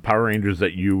Power Rangers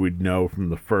that you would know from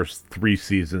the first 3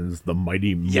 seasons, the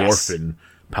Mighty Morphin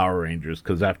Power Rangers,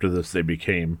 because after this they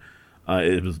became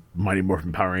it was Mighty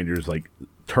Morphin Power Rangers like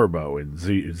Turbo and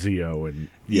Zeo and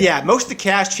most of the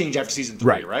cast changed after season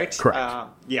 3, right? Correct.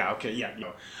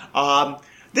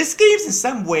 This game's in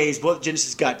some ways what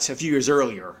Genesis got a few years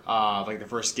earlier, like the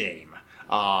first game.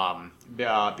 Because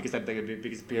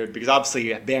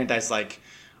obviously Bandai's like,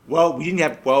 we didn't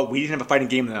have a fighting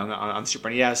game on Super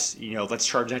NES. Let's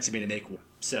charge Natsume to make one.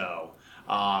 So,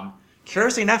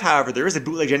 curiously enough, however, there is a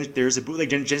bootleg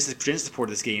Genesis port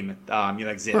of this game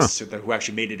exists. So who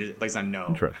actually made it is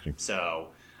unknown. Interesting. So,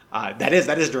 that is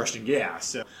interesting. Yeah.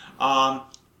 So,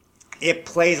 it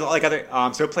plays a lot like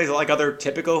other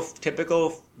typical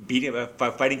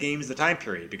fighting games of the time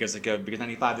period because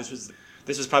 95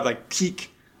 this was probably like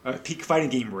peak fighting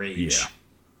game rage.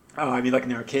 I mean, like in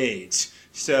the arcades.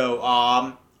 So,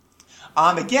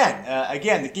 the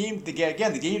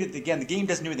game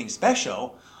doesn't do anything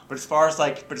special. But as far as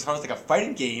like a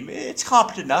fighting game, it's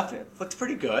competent enough. It looks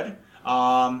pretty good.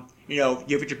 You have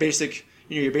your basic,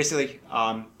 you're basically,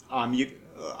 you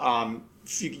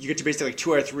get your basically like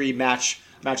 2 out of 3 match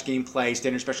gameplay,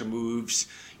 standard special moves.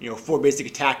 4 basic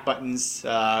attack buttons.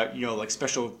 Like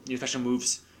special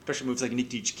moves like unique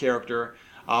to each character.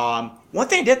 One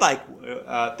thing I did like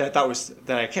that I thought was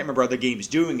that I can't remember other games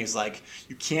doing is like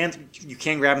you can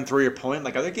grab and throw your opponent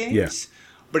like other games. Yeah.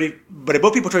 But if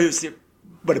both people try to do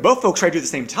but if both folks try to do it at the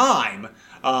same time,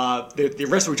 they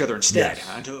wrestle each other instead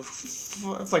until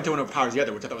one overpowers the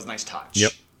other, which I thought was a nice touch.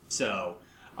 Yep. So,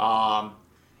 so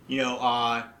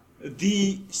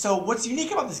what's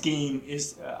unique about this game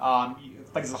is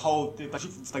like the whole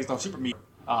Super Meat.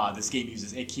 This game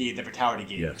uses, aka the Vitality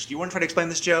gauge. Yes. Do you want to try to explain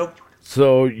this, Joe?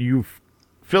 So you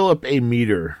fill up a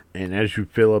meter, and as you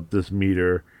fill up this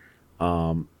meter,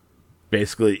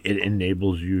 basically it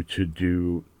enables you to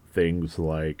do things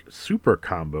like super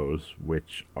combos,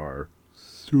 which are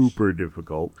super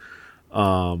difficult.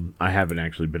 I haven't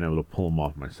actually been able to pull them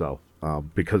off myself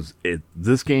because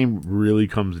this game really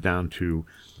comes down to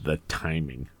the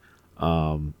timing.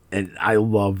 And I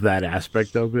love that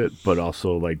aspect of it, but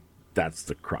also like that's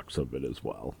the crux of it as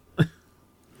well.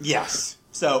 Yes.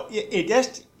 So it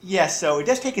does. Yes. So it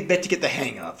does take a bit to get the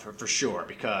hang of for sure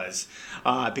because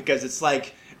it's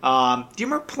like. Do you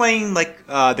remember playing like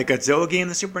the Godzilla game,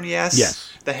 the Super NES?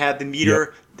 Yes. That had the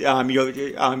meter. Yep.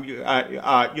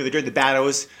 During the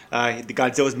battles, the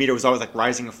Godzilla's meter was always like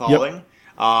rising and falling.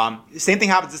 Yep. Same thing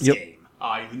happens this game.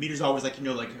 The meter's always like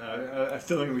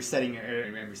filling and resetting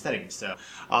and resetting. So.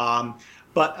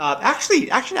 But actually,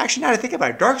 now that I think about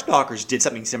it, Darkstalkers did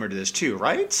something similar to this too,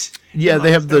 right? Yeah,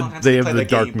 they have the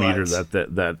dark meter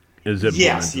that is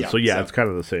implemented. Yes, so it's kind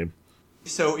of the same.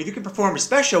 So if you can perform a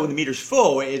special when the meter's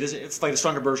full, it's like a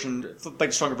stronger version. It's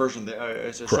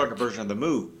a stronger version of the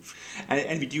move. And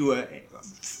if you do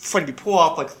if you pull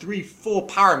off like 3 full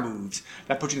power moves,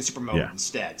 that puts you in the super mode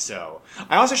instead. So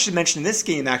I also should mention in this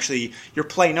game actually you're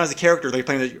playing not as a character, you're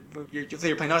playing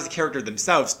not as a character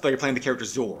themselves, but you're playing the character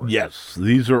Zord. Yes,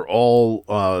 these are all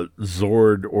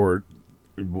Zord or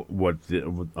what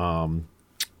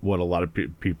a lot of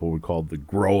people would call the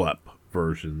grow up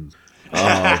versions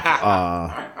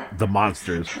of the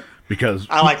monsters because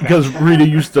Rita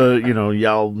used to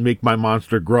yell make my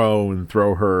monster grow and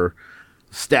throw her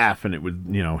staff and it would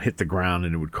hit the ground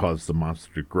and it would cause the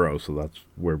monster to grow, so that's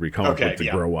where we come up with the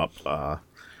grow up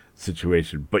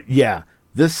situation. But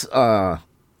this not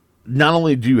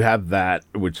only do you have that,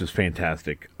 which is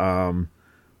fantastic,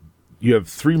 you have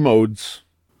 3 modes.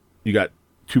 You got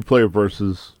 2-player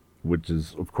versus, which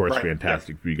is of course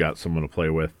fantastic if you got someone to play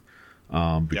with.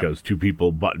 Because 2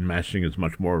 people button mashing is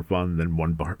much more fun than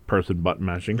 1 person button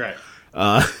mashing. Right.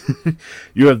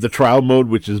 You have the trial mode,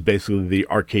 which is basically the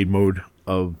arcade mode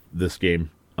of this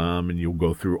game. And you'll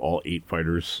go through all 8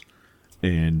 fighters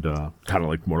and kind of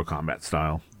like Mortal Kombat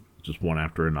style, just one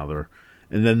after another.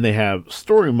 And then they have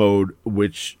story mode,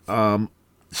 which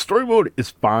story mode is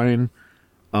fine.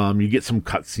 You get some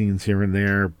cutscenes here and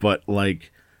there, but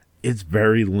like it's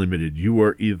very limited. You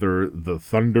are either the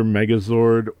Thunder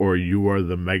Megazord or you are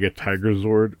the Mega Tiger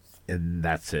Zord, and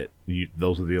that's it.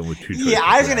 Those are the only 2 choices. Yeah,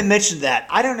 I was going to mention that.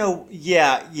 I don't know.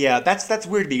 Yeah, that's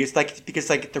weird because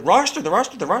the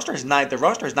roster is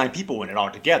 9 people in it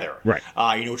altogether. Right.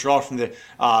 Which are all from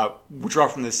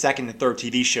the second and third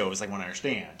TV shows, like one I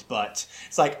understand. But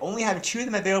it's like only having 2 of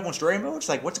them available in story mode. It's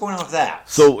like what's going on with that?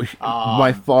 So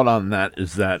my thought on that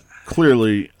is that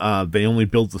clearly they only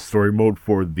built the story mode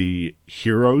for the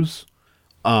heroes.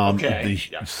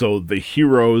 So the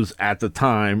heroes at the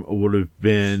time would have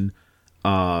been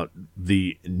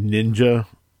the ninja,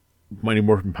 Mighty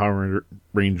Morphin Power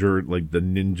Ranger, like the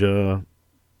ninja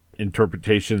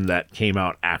interpretation that came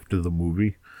out after the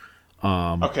movie.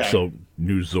 So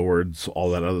new Zords, all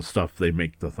that other stuff. They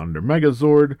make the Thunder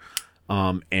Megazord,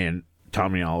 and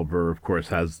Tommy Oliver, of course,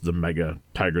 has the Mega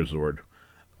Tiger Zord.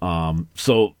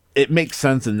 So it makes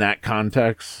sense in that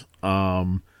context.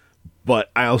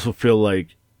 But I also feel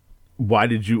like, why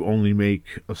did you only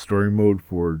make a story mode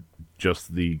for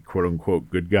just the quote unquote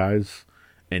good guys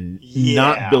and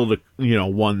not build a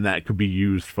one that could be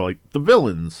used for like the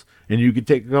villains, and you could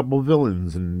take a couple of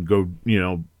villains and go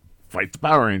fight the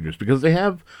Power Rangers, because they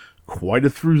have quite a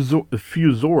few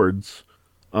Zords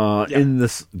in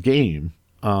this game.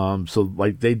 So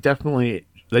like they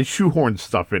shoehorned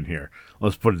stuff in here.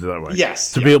 Let's put it that way.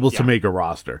 Yes. To be able to make a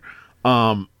roster.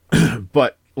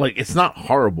 But like it's not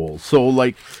horrible. So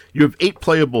like you have 8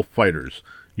 playable fighters.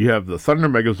 You have the Thunder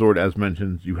Megazord, as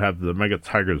mentioned. You have the Mega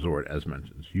Tiger Zord, as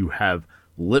mentioned. You have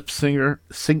Lip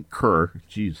Sync Kerr,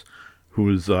 who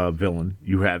is a villain.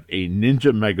 You have a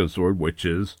Ninja Megazord, which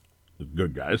is the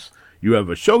good guys. You have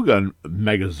a Shogun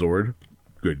Megazord,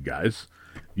 good guys.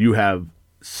 You have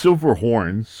Silver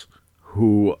Horns,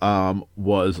 who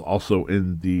was also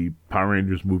in the Power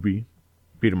Rangers movie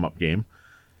beat 'em up game.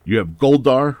 You have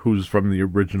Goldar, who's from the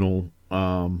original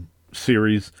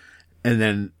series, and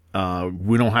then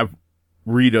we don't have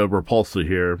Rita Repulsa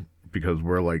here because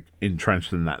we're like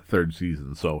entrenched in that third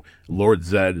season. So Lord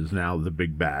Zed is now the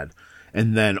big bad,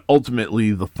 and then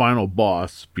ultimately the final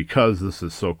boss, because this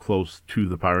is so close to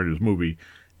the Power Rangers movie,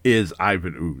 is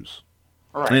Ivan Ooze.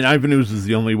 All right. And Ivan Ooze is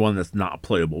the only one that's not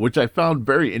playable, which I found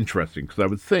very interesting because I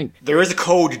would think there is a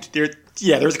code.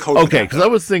 There's a code. okay, because I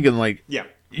was thinking like yeah.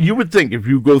 You would think if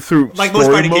you go through like most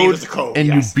story fighting mode games, there's a code, and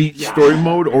yes. you beat story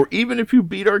mode, or even if you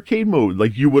beat arcade mode,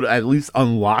 like you would at least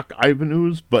unlock Ivan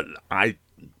Ooze, but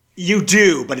You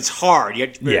do, but it's hard. You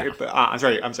have to, Yeah.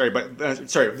 I'm sorry, but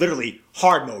literally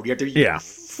hard mode. You have to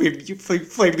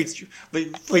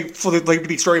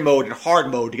beat story mode and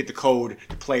hard mode to get the code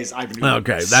to play as Ivan Ooze.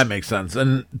 Okay, that makes sense.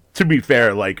 And to be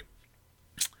fair, like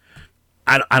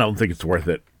I don't think it's worth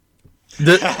it.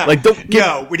 Like don't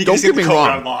get me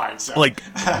wrong. Online, so. Like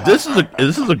this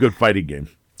is a good fighting game,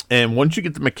 and once you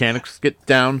get the mechanics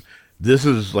down, this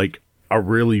is like a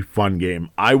really fun game.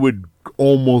 I would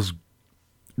almost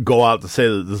go out to say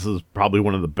that this is probably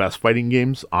one of the best fighting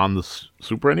games on the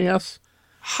Super NES.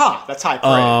 That's high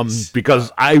praise.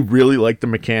 Because I really like the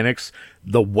mechanics.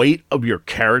 The weight of your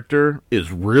character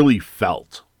is really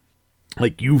felt.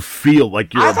 Like you feel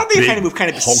like you're. I thought they kind of moved kind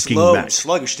of slow, mech.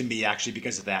 sluggish to me actually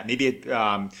because of that. Maybe it,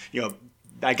 I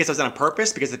guess that was on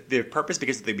purpose because of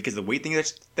the weight thing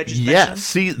that you mentioned.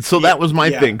 See, so that was my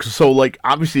thing. So like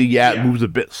obviously, it moves a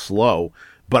bit slow,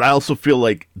 but I also feel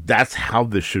like that's how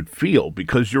this should feel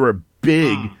because you're a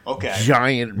big,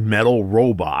 giant metal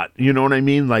robot. You know what I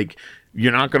mean? Like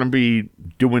you're not going to be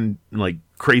doing like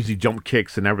crazy jump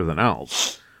kicks and everything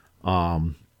else.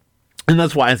 And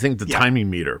that's why I think the timing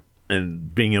meter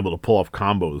and being able to pull off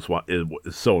combos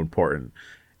is so important.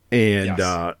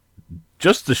 And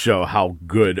just to show how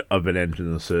good of an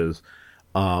engine this is,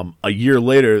 a year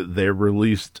later, they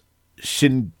released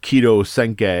Shin Kido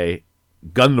Senkei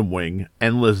Gundam Wing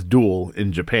Endless Duel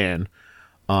in Japan,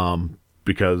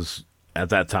 because at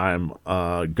that time,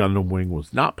 Gundam Wing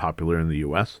was not popular in the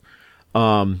U.S.,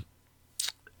 and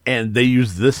they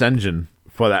used this engine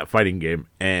for that fighting game,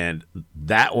 and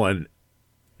that one,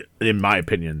 in my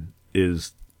opinion,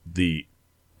 is the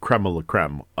creme de la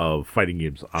creme of fighting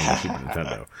games on the Super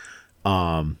Nintendo.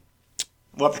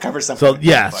 We'll have to cover something.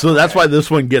 So that's why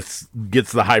this one gets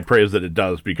the high praise that it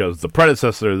does, because the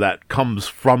predecessor that comes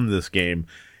from this game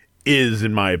is,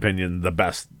 in my opinion, the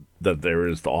best that there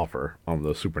is to offer on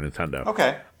the Super Nintendo.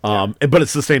 Okay. But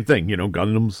it's the same thing,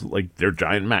 Gundams, like, they're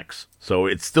giant mechs. So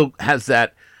it still has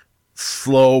that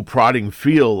slow prodding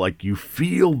feel, like you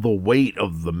feel the weight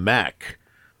of the mech,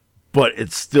 but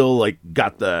it's still like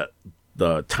got the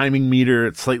timing meter.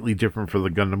 It's slightly different for the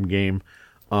Gundam game.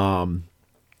 And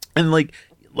like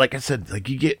I said, like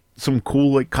you get some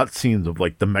cool like cutscenes of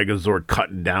like the Megazord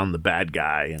cutting down the bad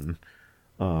guy, and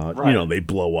they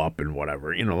blow up and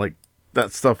whatever. Like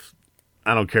that stuff.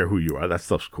 I don't care who you are. That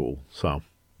stuff's cool. So.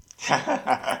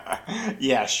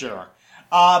 Yeah, sure.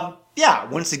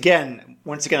 Once again,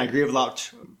 I agree with a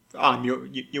lot.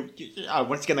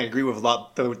 Once again, I agree with a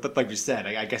lot. Like you said,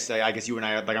 I guess you and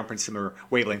I are like on pretty similar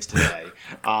wavelengths today.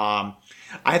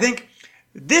 I think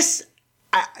this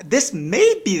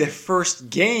may be the first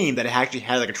game that actually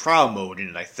had like a trial mode in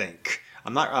it. I think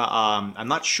I'm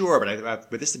not sure, but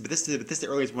this is the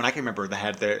earliest one I can remember that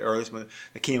had the earliest one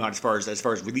that came out as far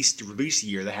as release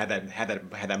year that had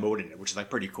that mode in it, which is like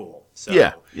pretty cool. So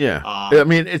yeah. I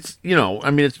mean, it's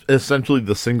it's essentially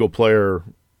the single player,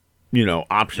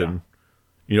 option,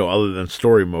 other than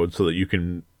story mode, so that you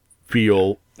can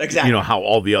feel exactly how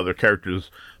all the other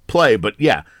characters play. But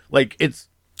yeah, like it's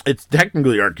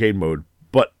technically arcade mode,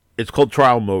 but it's called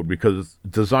trial mode because it's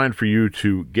designed for you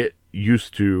to get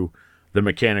used to the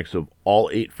mechanics of all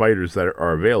 8 fighters that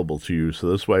are available to you.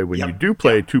 So this way, when you do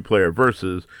play a 2-player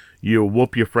versus, you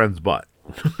whoop your friend's butt.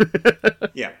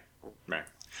 Yeah. Right.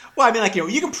 Well, I mean, like,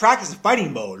 you can practice in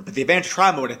fighting mode, but the advanced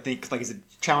trial mode, I think, like, is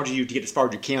challenging you to get as far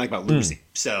as you can, like, about losing.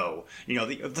 So,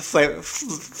 that's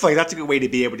a good way to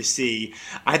be able to see.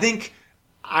 I think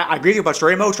I agree with you about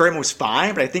story mode. Story mode was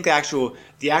fine, but I think the actual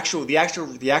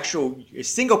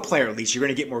single player, at least, you're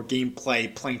going to get more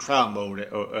gameplay playing trial mode.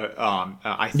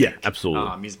 I think. Yeah,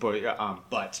 absolutely.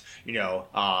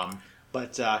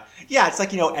 But yeah, it's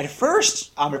like at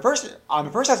first I was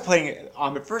playing I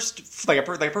was complaining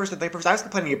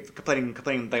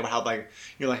like about how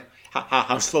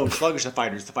how slow and sluggish the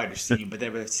fighters seem. But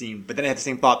then I had the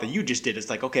same thought that you just did. It's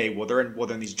like, okay, well they're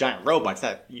in these giant robots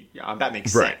that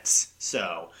makes sense.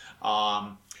 So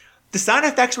the sound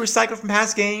effects were recycled from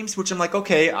past games, which I'm like,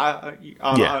 okay,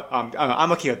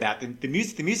 I'm okay with that. The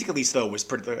music at least though was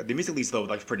pretty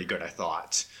good. I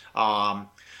thought.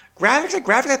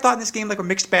 Graphics I thought in this game were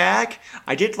mixed bag.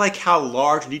 I did like how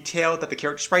large and detailed that the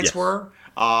character sprites were.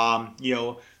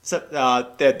 The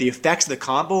effects of the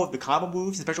combo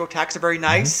moves and special attacks are very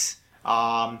nice.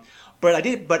 But I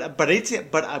did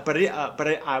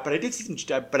see some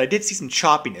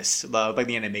choppiness like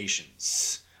the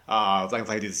animations. Like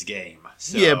I do this game.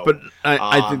 So, yeah, but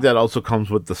I think that also comes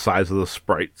with the size of the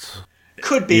sprites.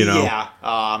 Could be,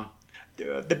 yeah.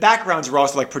 The backgrounds were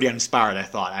also pretty uninspired. I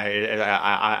thought.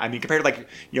 I mean, compared to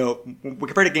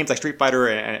games like Street Fighter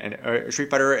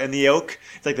and the Oak,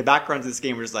 it's like the backgrounds of this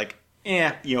game were just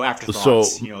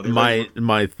afterthoughts. So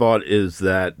my thought is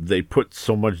that they put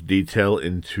so much detail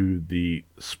into the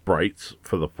sprites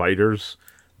for the fighters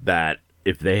that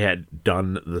if they had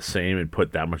done the same and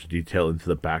put that much detail into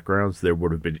the backgrounds, there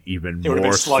would have been even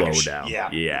more slowdown.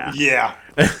 Yeah.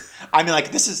 I mean,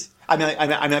 this is.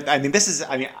 This is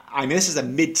a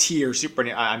mid-tier Super.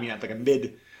 Like a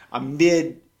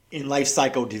mid in life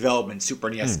cycle development Super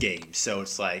NES game. So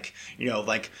it's what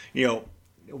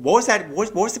was that?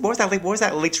 What was that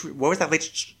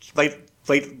late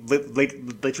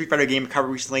Street Fighter game covered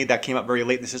recently that came up very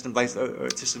late in the system?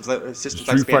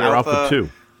 Street Fighter Alpha 2.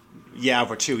 Yeah,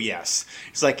 Alpha 2. Yes.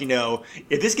 It's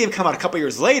if this game come out a couple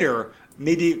years later,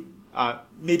 maybe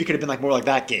it could have been more like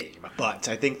that game. But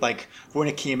I think when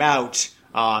it came out,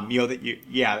 that's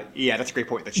a great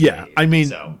point that you made. I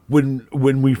mean,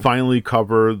 when we finally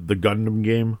cover the Gundam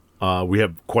game, we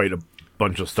have quite a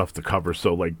bunch of stuff to cover,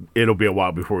 so it'll be a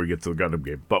while before we get to the Gundam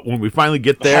game. But when we finally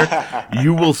get there,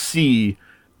 you will see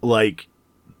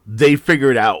they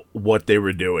figured out what they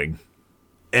were doing,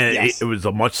 and it was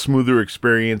a much smoother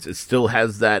experience. It still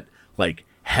has that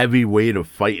heavy weight of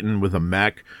fighting with a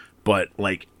mech, but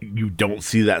you don't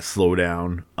see that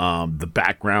slowdown. The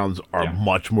backgrounds are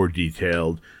much more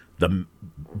detailed. The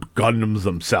Gundams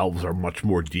themselves are much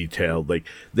more detailed.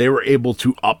 They were able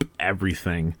to up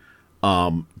everything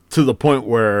to the point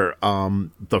where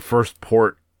the first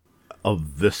port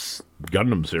of this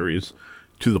Gundam series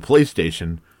to the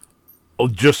PlayStation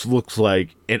just looks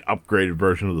like an upgraded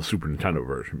version of the Super Nintendo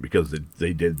version because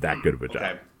they did that good of a job.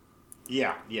 Okay.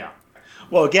 Yeah.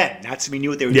 Well, again, that's we knew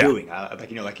what they were doing.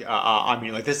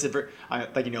 This is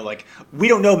we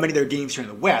don't know many of their games here in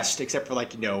the West, except for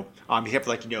Harvest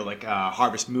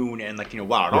Moon and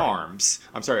Wild Arms.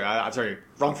 I'm sorry,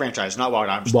 wrong franchise, not Wild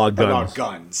Arms. Wild Guns. Wild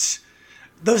Guns.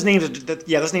 Those names so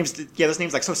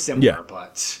similar, Yeah.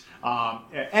 but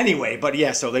anyway,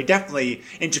 so they definitely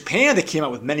in Japan they came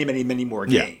out with many more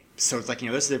games. Yeah. So it's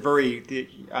this is a very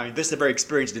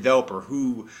experienced developer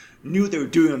who knew what they were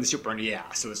doing on the Super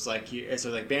NES. So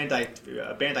Bandai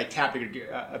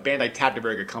tapped a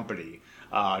very good company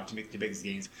to make these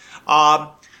games.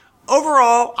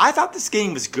 Overall, I thought this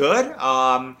game was good.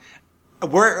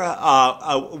 Where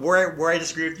I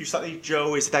disagree with you slightly,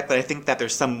 Joe, is the fact that I think that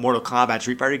there's some Mortal Kombat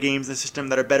Street Fighter games in the system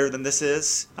that are better than this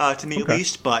is, to me at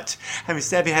least. But having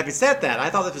said that, I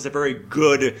thought this was a very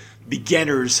good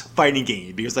beginner's fighting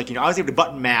game because I was able to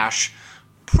button mash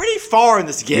pretty far in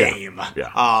this game.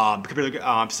 Yeah.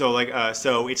 So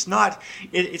it's not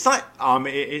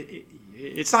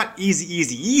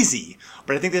easy.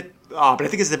 But I think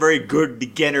it's a very good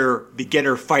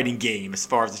beginner fighting game as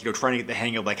far as trying to get the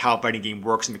hang of how a fighting game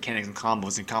works and mechanics and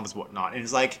combos and whatnot. And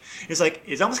it's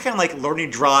almost kind of like learning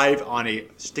to drive on a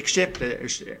stick shift,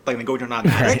 going to an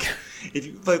automatic. If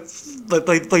you learn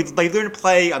to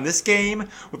play on this game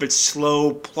with its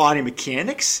slow plodding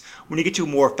mechanics, when you get to a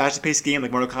more fast-paced game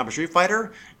like Mortal Kombat Street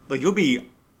Fighter, you'll be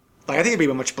I think you'll be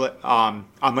a much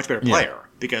better player.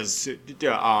 Because you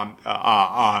learn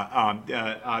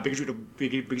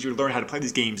how to play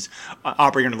these games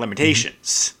operating under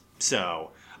limitations.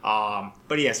 So, I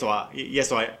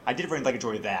did really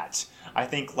enjoy that. I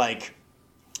think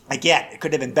again, it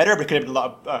could have been better, but it could have been a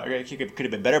lot. It could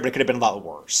have been better, but it could have been a lot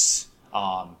worse.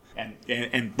 And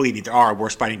believe me, there are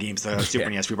worse fighting games than Super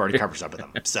NES. We've already covered some of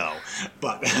them. So,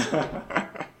 but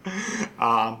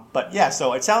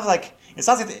so it sounds like. It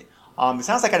sounds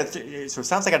like out of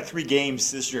 3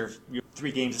 games, this is your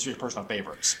personal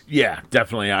favorites. Yeah,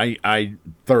 definitely. I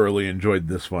thoroughly enjoyed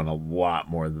this one a lot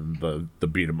more than the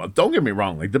beat 'em up. Don't get me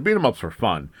wrong, the beat 'em ups were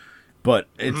fun, but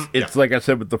it's like I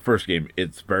said with the first game,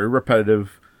 it's very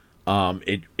repetitive.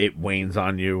 it wanes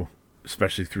on you,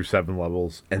 especially through 7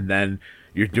 levels, and then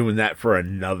you're doing that for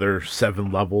another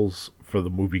 7 levels for the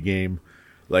movie game.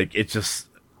 Like,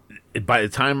 by the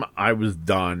time I was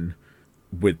done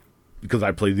with, because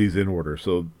I played these in order,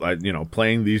 so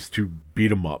playing these 2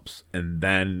 beat 'em ups and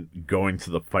then going to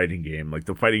the fighting game, like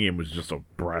the fighting game was just a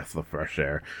breath of fresh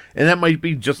air. And that might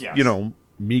be just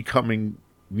me coming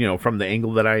from the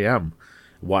angle that I am,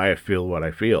 why I feel what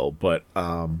I feel. But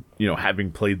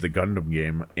having played the Gundam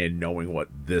game and knowing what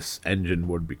this engine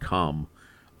would become,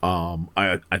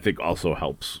 I think also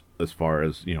helps as far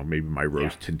as maybe my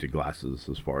rose tinted glasses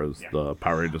as far as the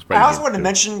Power Rangers. I also want to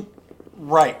mention.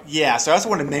 Right, yeah. So I also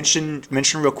want to mention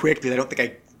real quick, because I don't think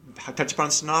I touched upon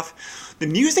this enough. The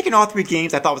music in all 3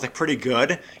 games I thought was pretty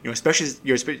good. Especially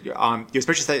the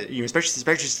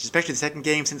second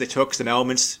game, since they took some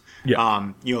elements.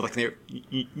 Yeah. Like the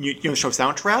show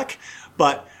soundtrack,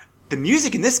 but the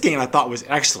music in this game I thought was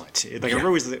excellent. It really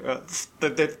was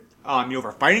for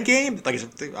a fighting game,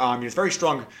 it's very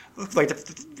strong,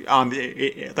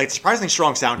 surprisingly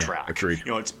strong soundtrack. Agreed.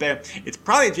 It's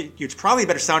probably a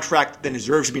better soundtrack than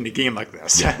deserves to be in a game like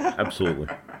this. Yeah, absolutely.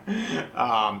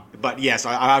 But yes,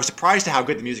 I was surprised at how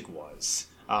good the music was.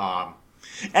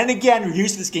 And again,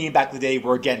 reviews for this game back in the day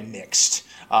were again mixed.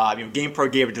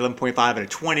 GamePro gave it 11.5 out of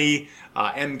 20.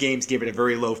 M Games gave it a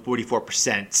very low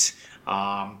 44%.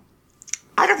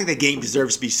 I don't think the game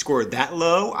deserves to be scored that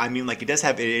low. I mean, it does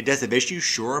have issues,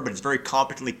 sure, but it's very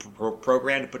competently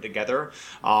programmed and put together.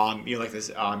 The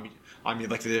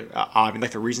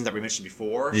reasons that we mentioned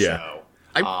before. Yeah. So,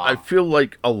 I feel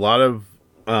like a lot of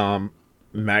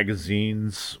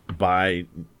magazines by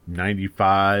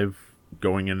 95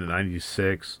 going into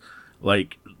 96,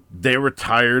 they were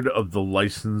tired of the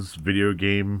licensed video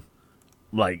game,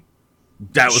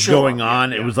 that was going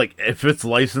on. Yeah. It was if it's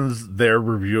licensed, they're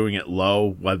reviewing it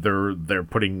low, whether they're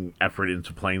putting effort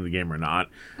into playing the game or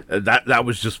not. That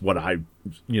was just what I,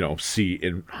 see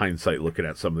in hindsight looking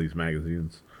at some of these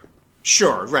magazines.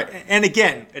 Sure, right. And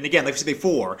again, like I said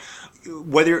before,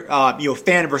 whether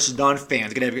fan versus non-fan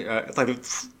is going to have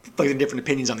different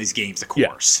opinions on these games, of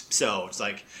course. Yeah. So it's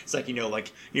like like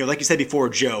you said before,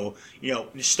 Joe.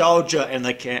 Nostalgia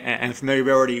and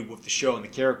familiarity with the show and the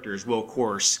characters will of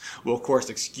course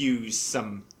excuse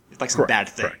some bad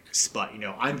things. Correct. But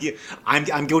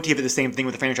I'm guilty of the same thing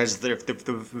with the franchises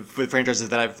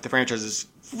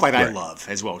I love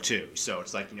as well too. So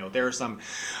it's there are some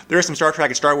Star Trek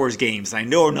and Star Wars games that I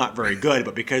know are not very good,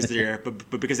 but because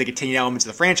because they contain elements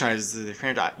of the franchise, I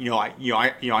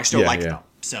still like them.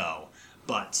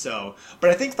 But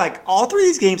I think all 3 of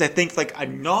these games, I think a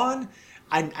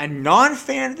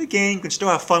non-fan of the game can still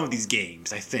have fun with these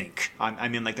games. I think. I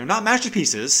mean, they're not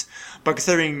masterpieces, but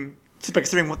considering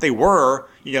what they were,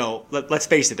 let's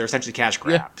face it, they're essentially cash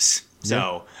grabs. Yeah.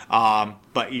 So,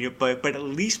 but at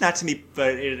least not to be,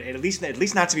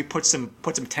 not to be put some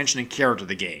tension and character to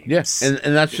the game. Yes, and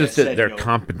that's just it. They're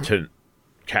competent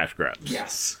cash grabs.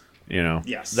 Yes.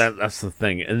 Yes. That's the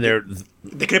thing, and they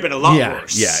could have been a lot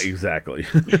worse. Yeah, exactly.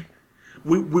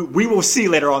 we will see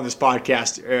later on in this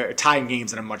podcast tying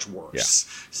games that are much worse. Yeah.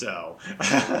 So,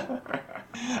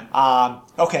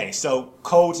 okay, so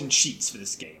codes and cheats for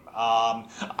this game.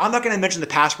 I'm not going to mention the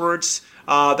passwords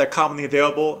that are commonly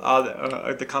available.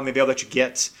 That you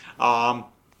get.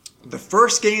 The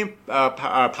first game,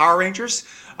 Power Rangers.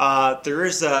 There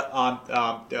is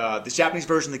the Japanese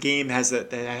version of the game has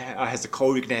the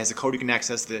code you can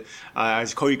access you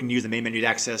can use the main menu to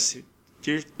access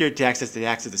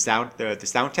the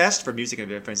sound test for music and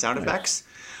different sound effects.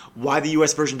 Why the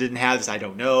U.S. version didn't have this, I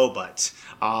don't know, but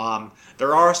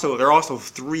there are also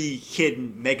 3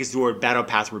 hidden Megazord battle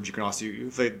passwords you can also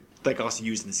use in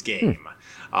this game.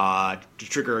 To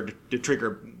trigger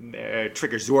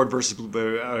Zord versus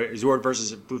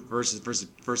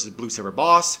Blue Silver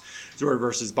Boss, Zord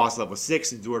versus Boss Level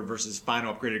 6, and Zord versus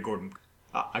Final Upgraded Golden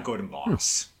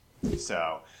Boss.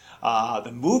 So.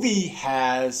 The movie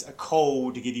has a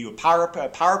code to give you a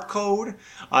power-up code.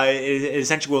 It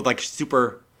essentially will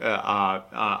super power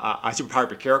up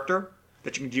your character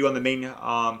that you can do on the main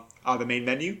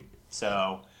menu.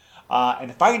 So, and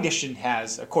the fighting edition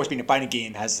has, of course, being a fighting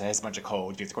game, has a bunch of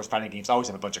codes. Because, of course, fighting games always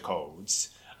have a bunch of codes.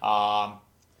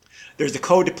 There's the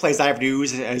code to play Zyve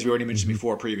News, as we already mentioned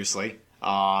before previously.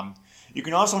 You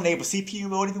can also enable CPU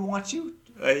mode if you want to.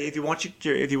 If you want to,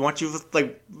 just want to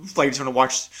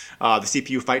watch the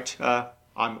CPU fight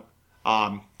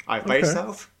fight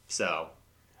itself. So,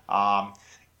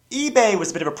 eBay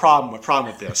was a bit of a problem with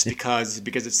this because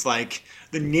it's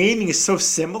the naming is so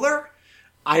similar.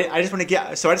 I just want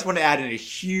to add in a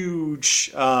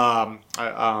huge a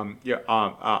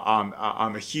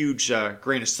huge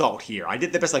grain of salt here. I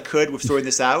did the best I could with sorting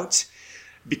this out.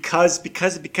 Because of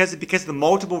the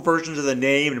multiple versions of the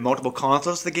name and multiple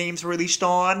consoles the games were released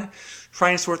on,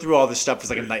 trying to sort through all this stuff was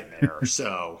like a nightmare.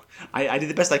 So I did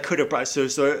the best I could. I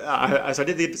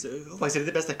did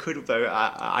the best I could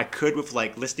with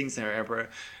like listings and.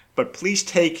 But please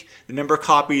take the number of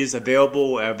copies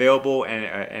available,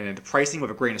 and the pricing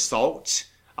with a grain of salt.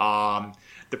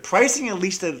 The pricing at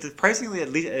least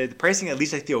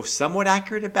I feel somewhat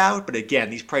accurate about. But again,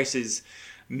 these prices.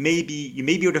 Maybe you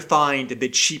may be able to find a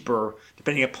bit cheaper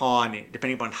depending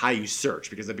upon how you search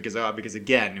because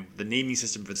again the naming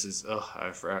system for this is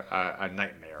a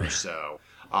nightmare. So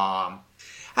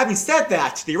having said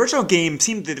that, the original game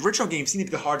seemed to be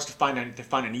the hardest to find on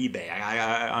eBay.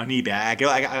 I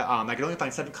could only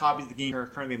find 7 copies of the game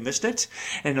currently listed,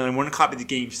 and only 1 copy of the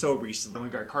game sold recently.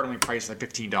 The card only priced like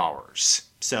 $15.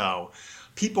 So.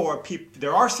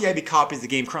 There are CIB copies of the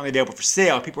game currently available for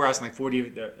sale. People are asking like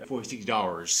 $40,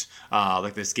 $60,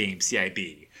 like this game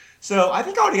CIB. So I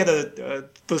think altogether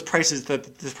those prices are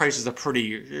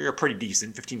pretty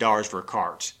decent. $15 for a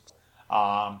cart.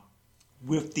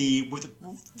 With the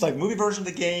movie version of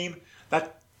the game,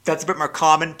 that's a bit more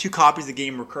common. 2 copies of the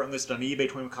game were currently listed on eBay.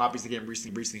 21 copies of the game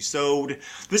recently sold.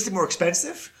 This is more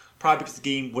expensive. Probably because the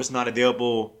game was not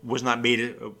available, was not made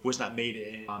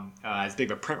in as big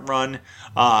of a print run,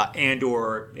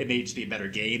 and/or it may just be a better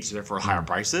game, so therefore higher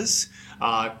prices.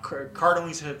 Card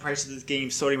only prices of this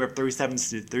game sold anywhere from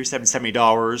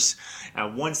 $37-$70,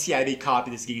 and 1 CIB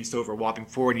copy of this game sold for a whopping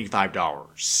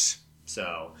 $485.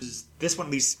 So this one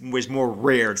at least was more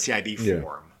rare in CIB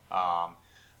form.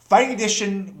 Fighting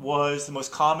Edition was the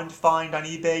most common to find on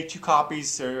eBay. 2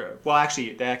 copies, they're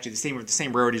actually the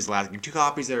same rarity as the last game. 2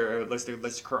 copies are listed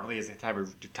currently as the time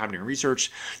of doing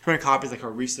research. 20 copies like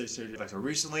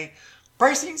recently.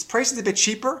 Pricing's a bit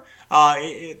cheaper.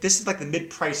 This is like the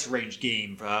mid-price range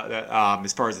game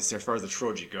as far as the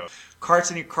trilogy goes. Carts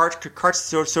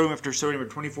sold after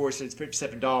 $24 to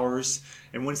 $57,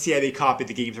 and 1 CIB copy of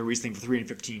the games are recently for $3 and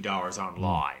 $15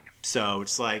 online. So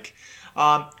it's like.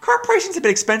 Cart pricing's a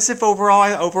bit expensive overall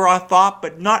I thought,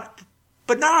 but not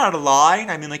out of line.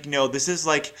 I mean, this is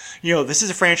a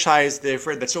franchise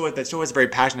that still has a very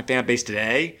passionate fan base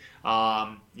today. As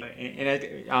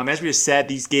we just said,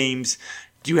 these games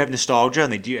do have nostalgia,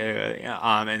 and they do,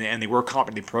 and they were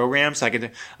competently programmed. So I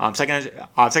can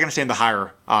understand the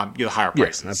higher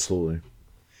prices. Yeah, absolutely.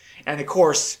 And of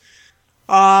course,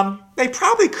 they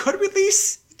probably could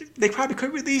release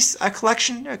a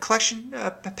collection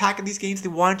pack of these games if they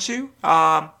wanted to.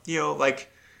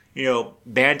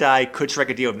 Bandai could strike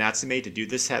a deal with Natsume to do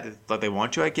this if they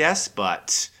want to, I guess.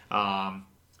 But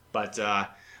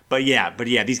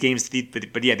these games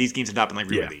have not been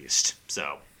re-released.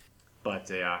 So,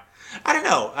 I don't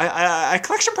know. A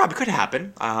collection probably could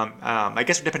happen. I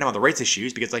guess it would depend on the rights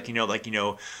issues because,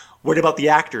 what about the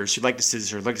actors who like to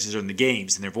scissor in the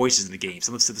games and their voices in the games?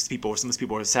 Some of these people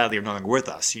sadly are no longer with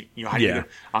us. How do you get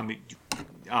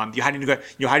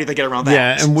around that?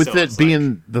 Yeah, and with it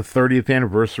being the 30th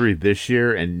anniversary this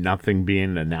year and nothing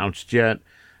being announced yet,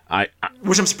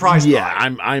 which I'm surprised by. Yeah,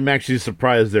 I'm actually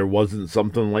surprised there wasn't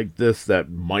something like this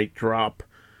that might drop.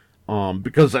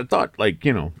 Because I thought,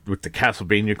 with the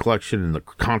Castlevania collection and the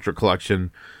Contra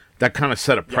collection, that kind of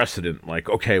set a precedent. Like,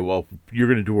 okay, well, you're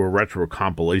going to do a retro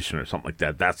compilation or something like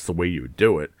that. That's the way you would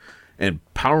do it. And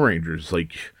Power Rangers,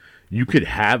 you could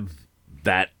have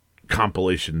that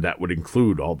compilation that would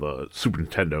include all the Super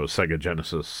Nintendo, Sega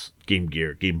Genesis, Game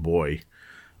Gear, Game Boy,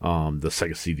 the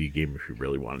Sega CD game if you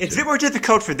really wanted to. It's a bit more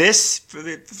difficult for this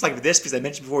because I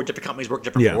mentioned before different companies work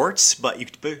different ports, but you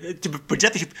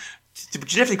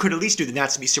definitely could at least do the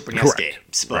Natsume Super NES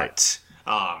games. But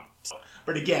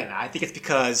but again, I think it's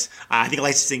because I think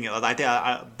licensing.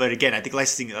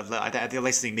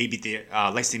 Licensing may be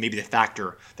the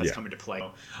factor that's come into play.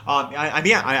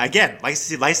 Again,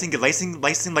 licensing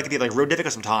like be real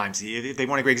difficult sometimes. If they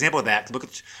want a great example of that, look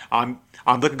at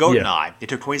GoldenEye. It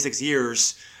took 26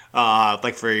 years, for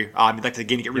the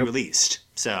game to get re-released.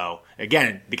 So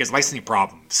again, because licensing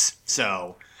problems.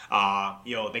 So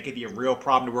they could be a real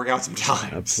problem to work out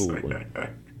sometimes. Absolutely.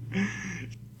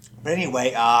 But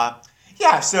anyway,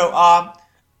 so I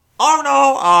don't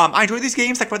know. I enjoy these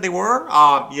games like what they were.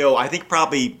 I think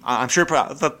probably I'm sure you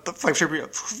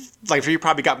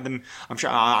probably got them. I'm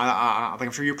sure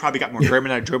you probably got more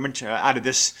German out of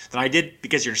this than I did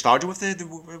because you're nostalgic with it.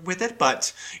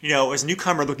 But as a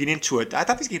newcomer looking into it, I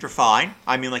thought these games were fine.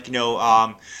 I mean,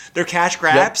 they're cash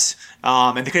grabs,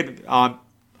 and they could.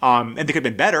 and they could have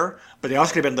been better, but they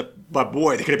also could have been. But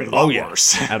boy, they could have been a lot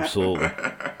worse. Absolutely.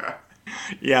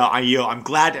 Yeah, I'm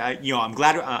glad. I'm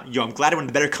glad. I'm glad when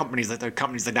the better companies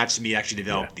like Natsume actually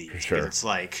develop these. Sure. Because it's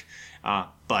like,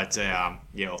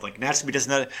 like Natsume does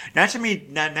not.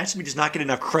 Natsume does not get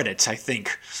enough credit, I think,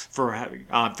 for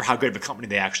how good of a company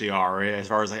they actually are as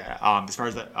far as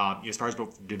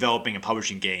both developing and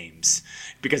publishing games.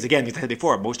 Because again, like I said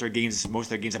before, most of their games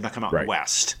have not come out in the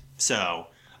West. So.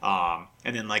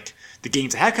 And then like the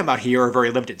games that have come out here are very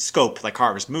limited in scope, like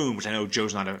Harvest Moon, which I know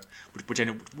Joe's not a big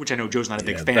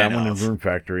fan that one of. is Rune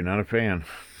Factory, not a fan.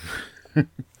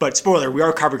 But spoiler, we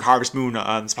are covering Harvest Moon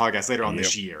on this podcast later on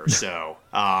this year, so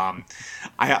I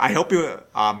hope you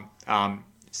I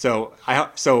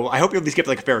hope you at least give it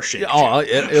like a fair shake.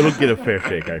 It'll get a fair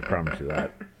shake, I promise you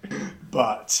that.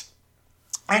 But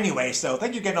anyway, so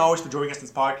thank you again always for joining us in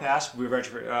this podcast.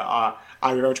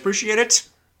 I very much appreciate it.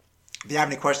 If you have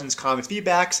any questions, comments,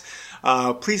 feedbacks,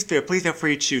 please feel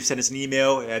free to send us an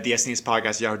email at the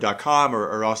SNESpodcast@yahoo.com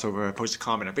or also post a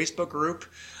comment on our Facebook group.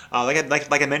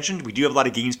 Like I mentioned, we do have a lot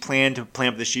of games planned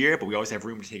up this year, but we always have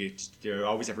room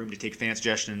to take fan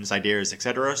suggestions, ideas,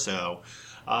 etc. So,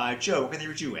 Joe, what can they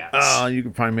reach you at? You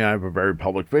can find me. I have a very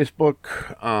public Facebook.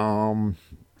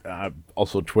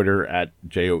 Also Twitter at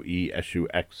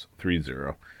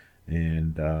JOESUX30.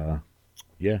 And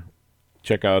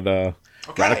check out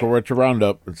Radical Retro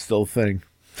Roundup. It's still a thing.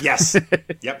 Yes.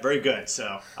 Yep, very good.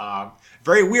 So,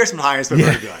 very weird sometimes, but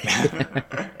very good.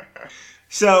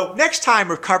 So, next time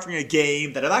we're covering a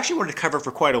game that I've actually wanted to cover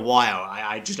for quite a while.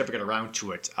 I just never got around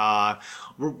to it.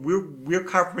 We're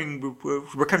covering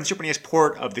Super NES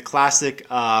port of the classic,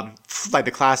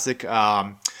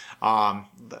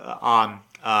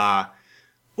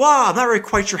 well, I'm not really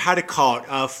quite sure how to call it.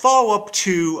 Follow up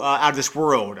to Out of This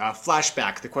World,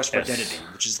 Flashback: The Quest for Identity,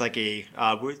 which is like a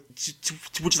very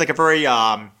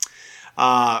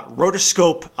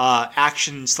rotoscope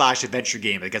action / adventure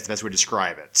game. I guess the best way to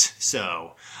describe it.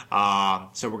 So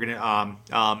we're gonna.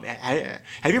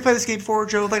 Have you played this game before,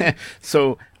 Joe?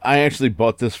 So I actually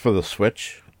bought this for the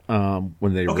Switch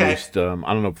when they released. I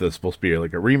don't know if this is supposed to be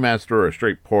like a remaster or a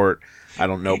straight port. I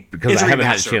don't know because I haven't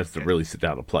had a chance to really sit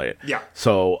down and play it. Yeah.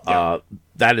 So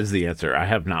that is the answer. I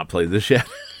have not played this yet.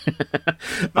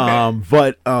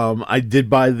 But I did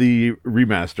buy the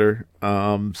remaster.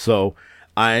 So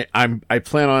I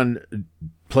plan on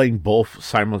playing both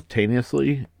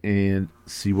simultaneously and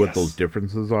see what those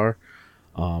differences are.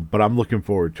 But I'm looking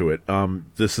forward to it.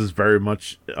 This is very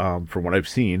much, from what I've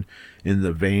seen, in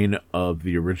the vein of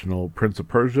the original Prince of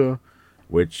Persia,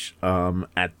 which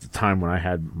at the time when I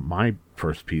had my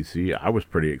first PC, I was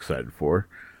pretty excited for.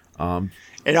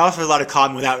 It also has a lot of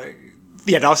common without.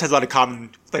 Yeah, it also has a lot of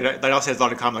common. That also has a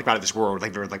lot of common, like Out of This World.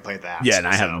 Like, played that. Yeah, and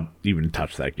I haven't even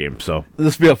touched that game, so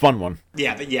this will be a fun one.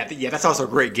 Yeah, that's also a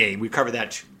great game. We covered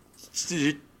that.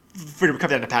 We covered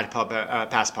that in a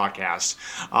past podcast.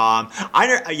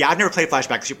 I've never played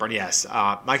Flashback Super NES.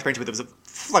 My experience with it was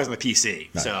on the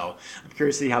PC. Nice. So I'm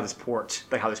curious to see how this port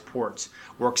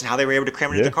works and how they were able to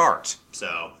cram it into the cart.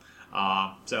 So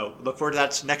look forward to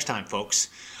that next time, folks.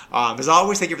 As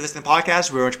always, thank you for listening to the podcast.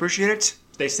 We very much appreciate it.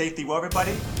 Stay safe, be well,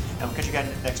 everybody, and we'll catch you again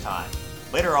next time.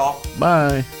 Later, all.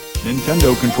 Bye.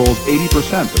 Nintendo controls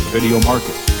 80% of the video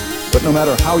market. But no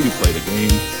matter how you play the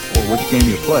game, or which game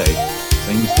you play,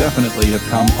 things definitely have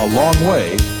come a long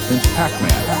way since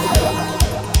Pac-Man.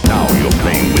 Now you're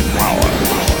playing with power.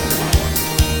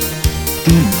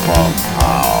 Steampunk.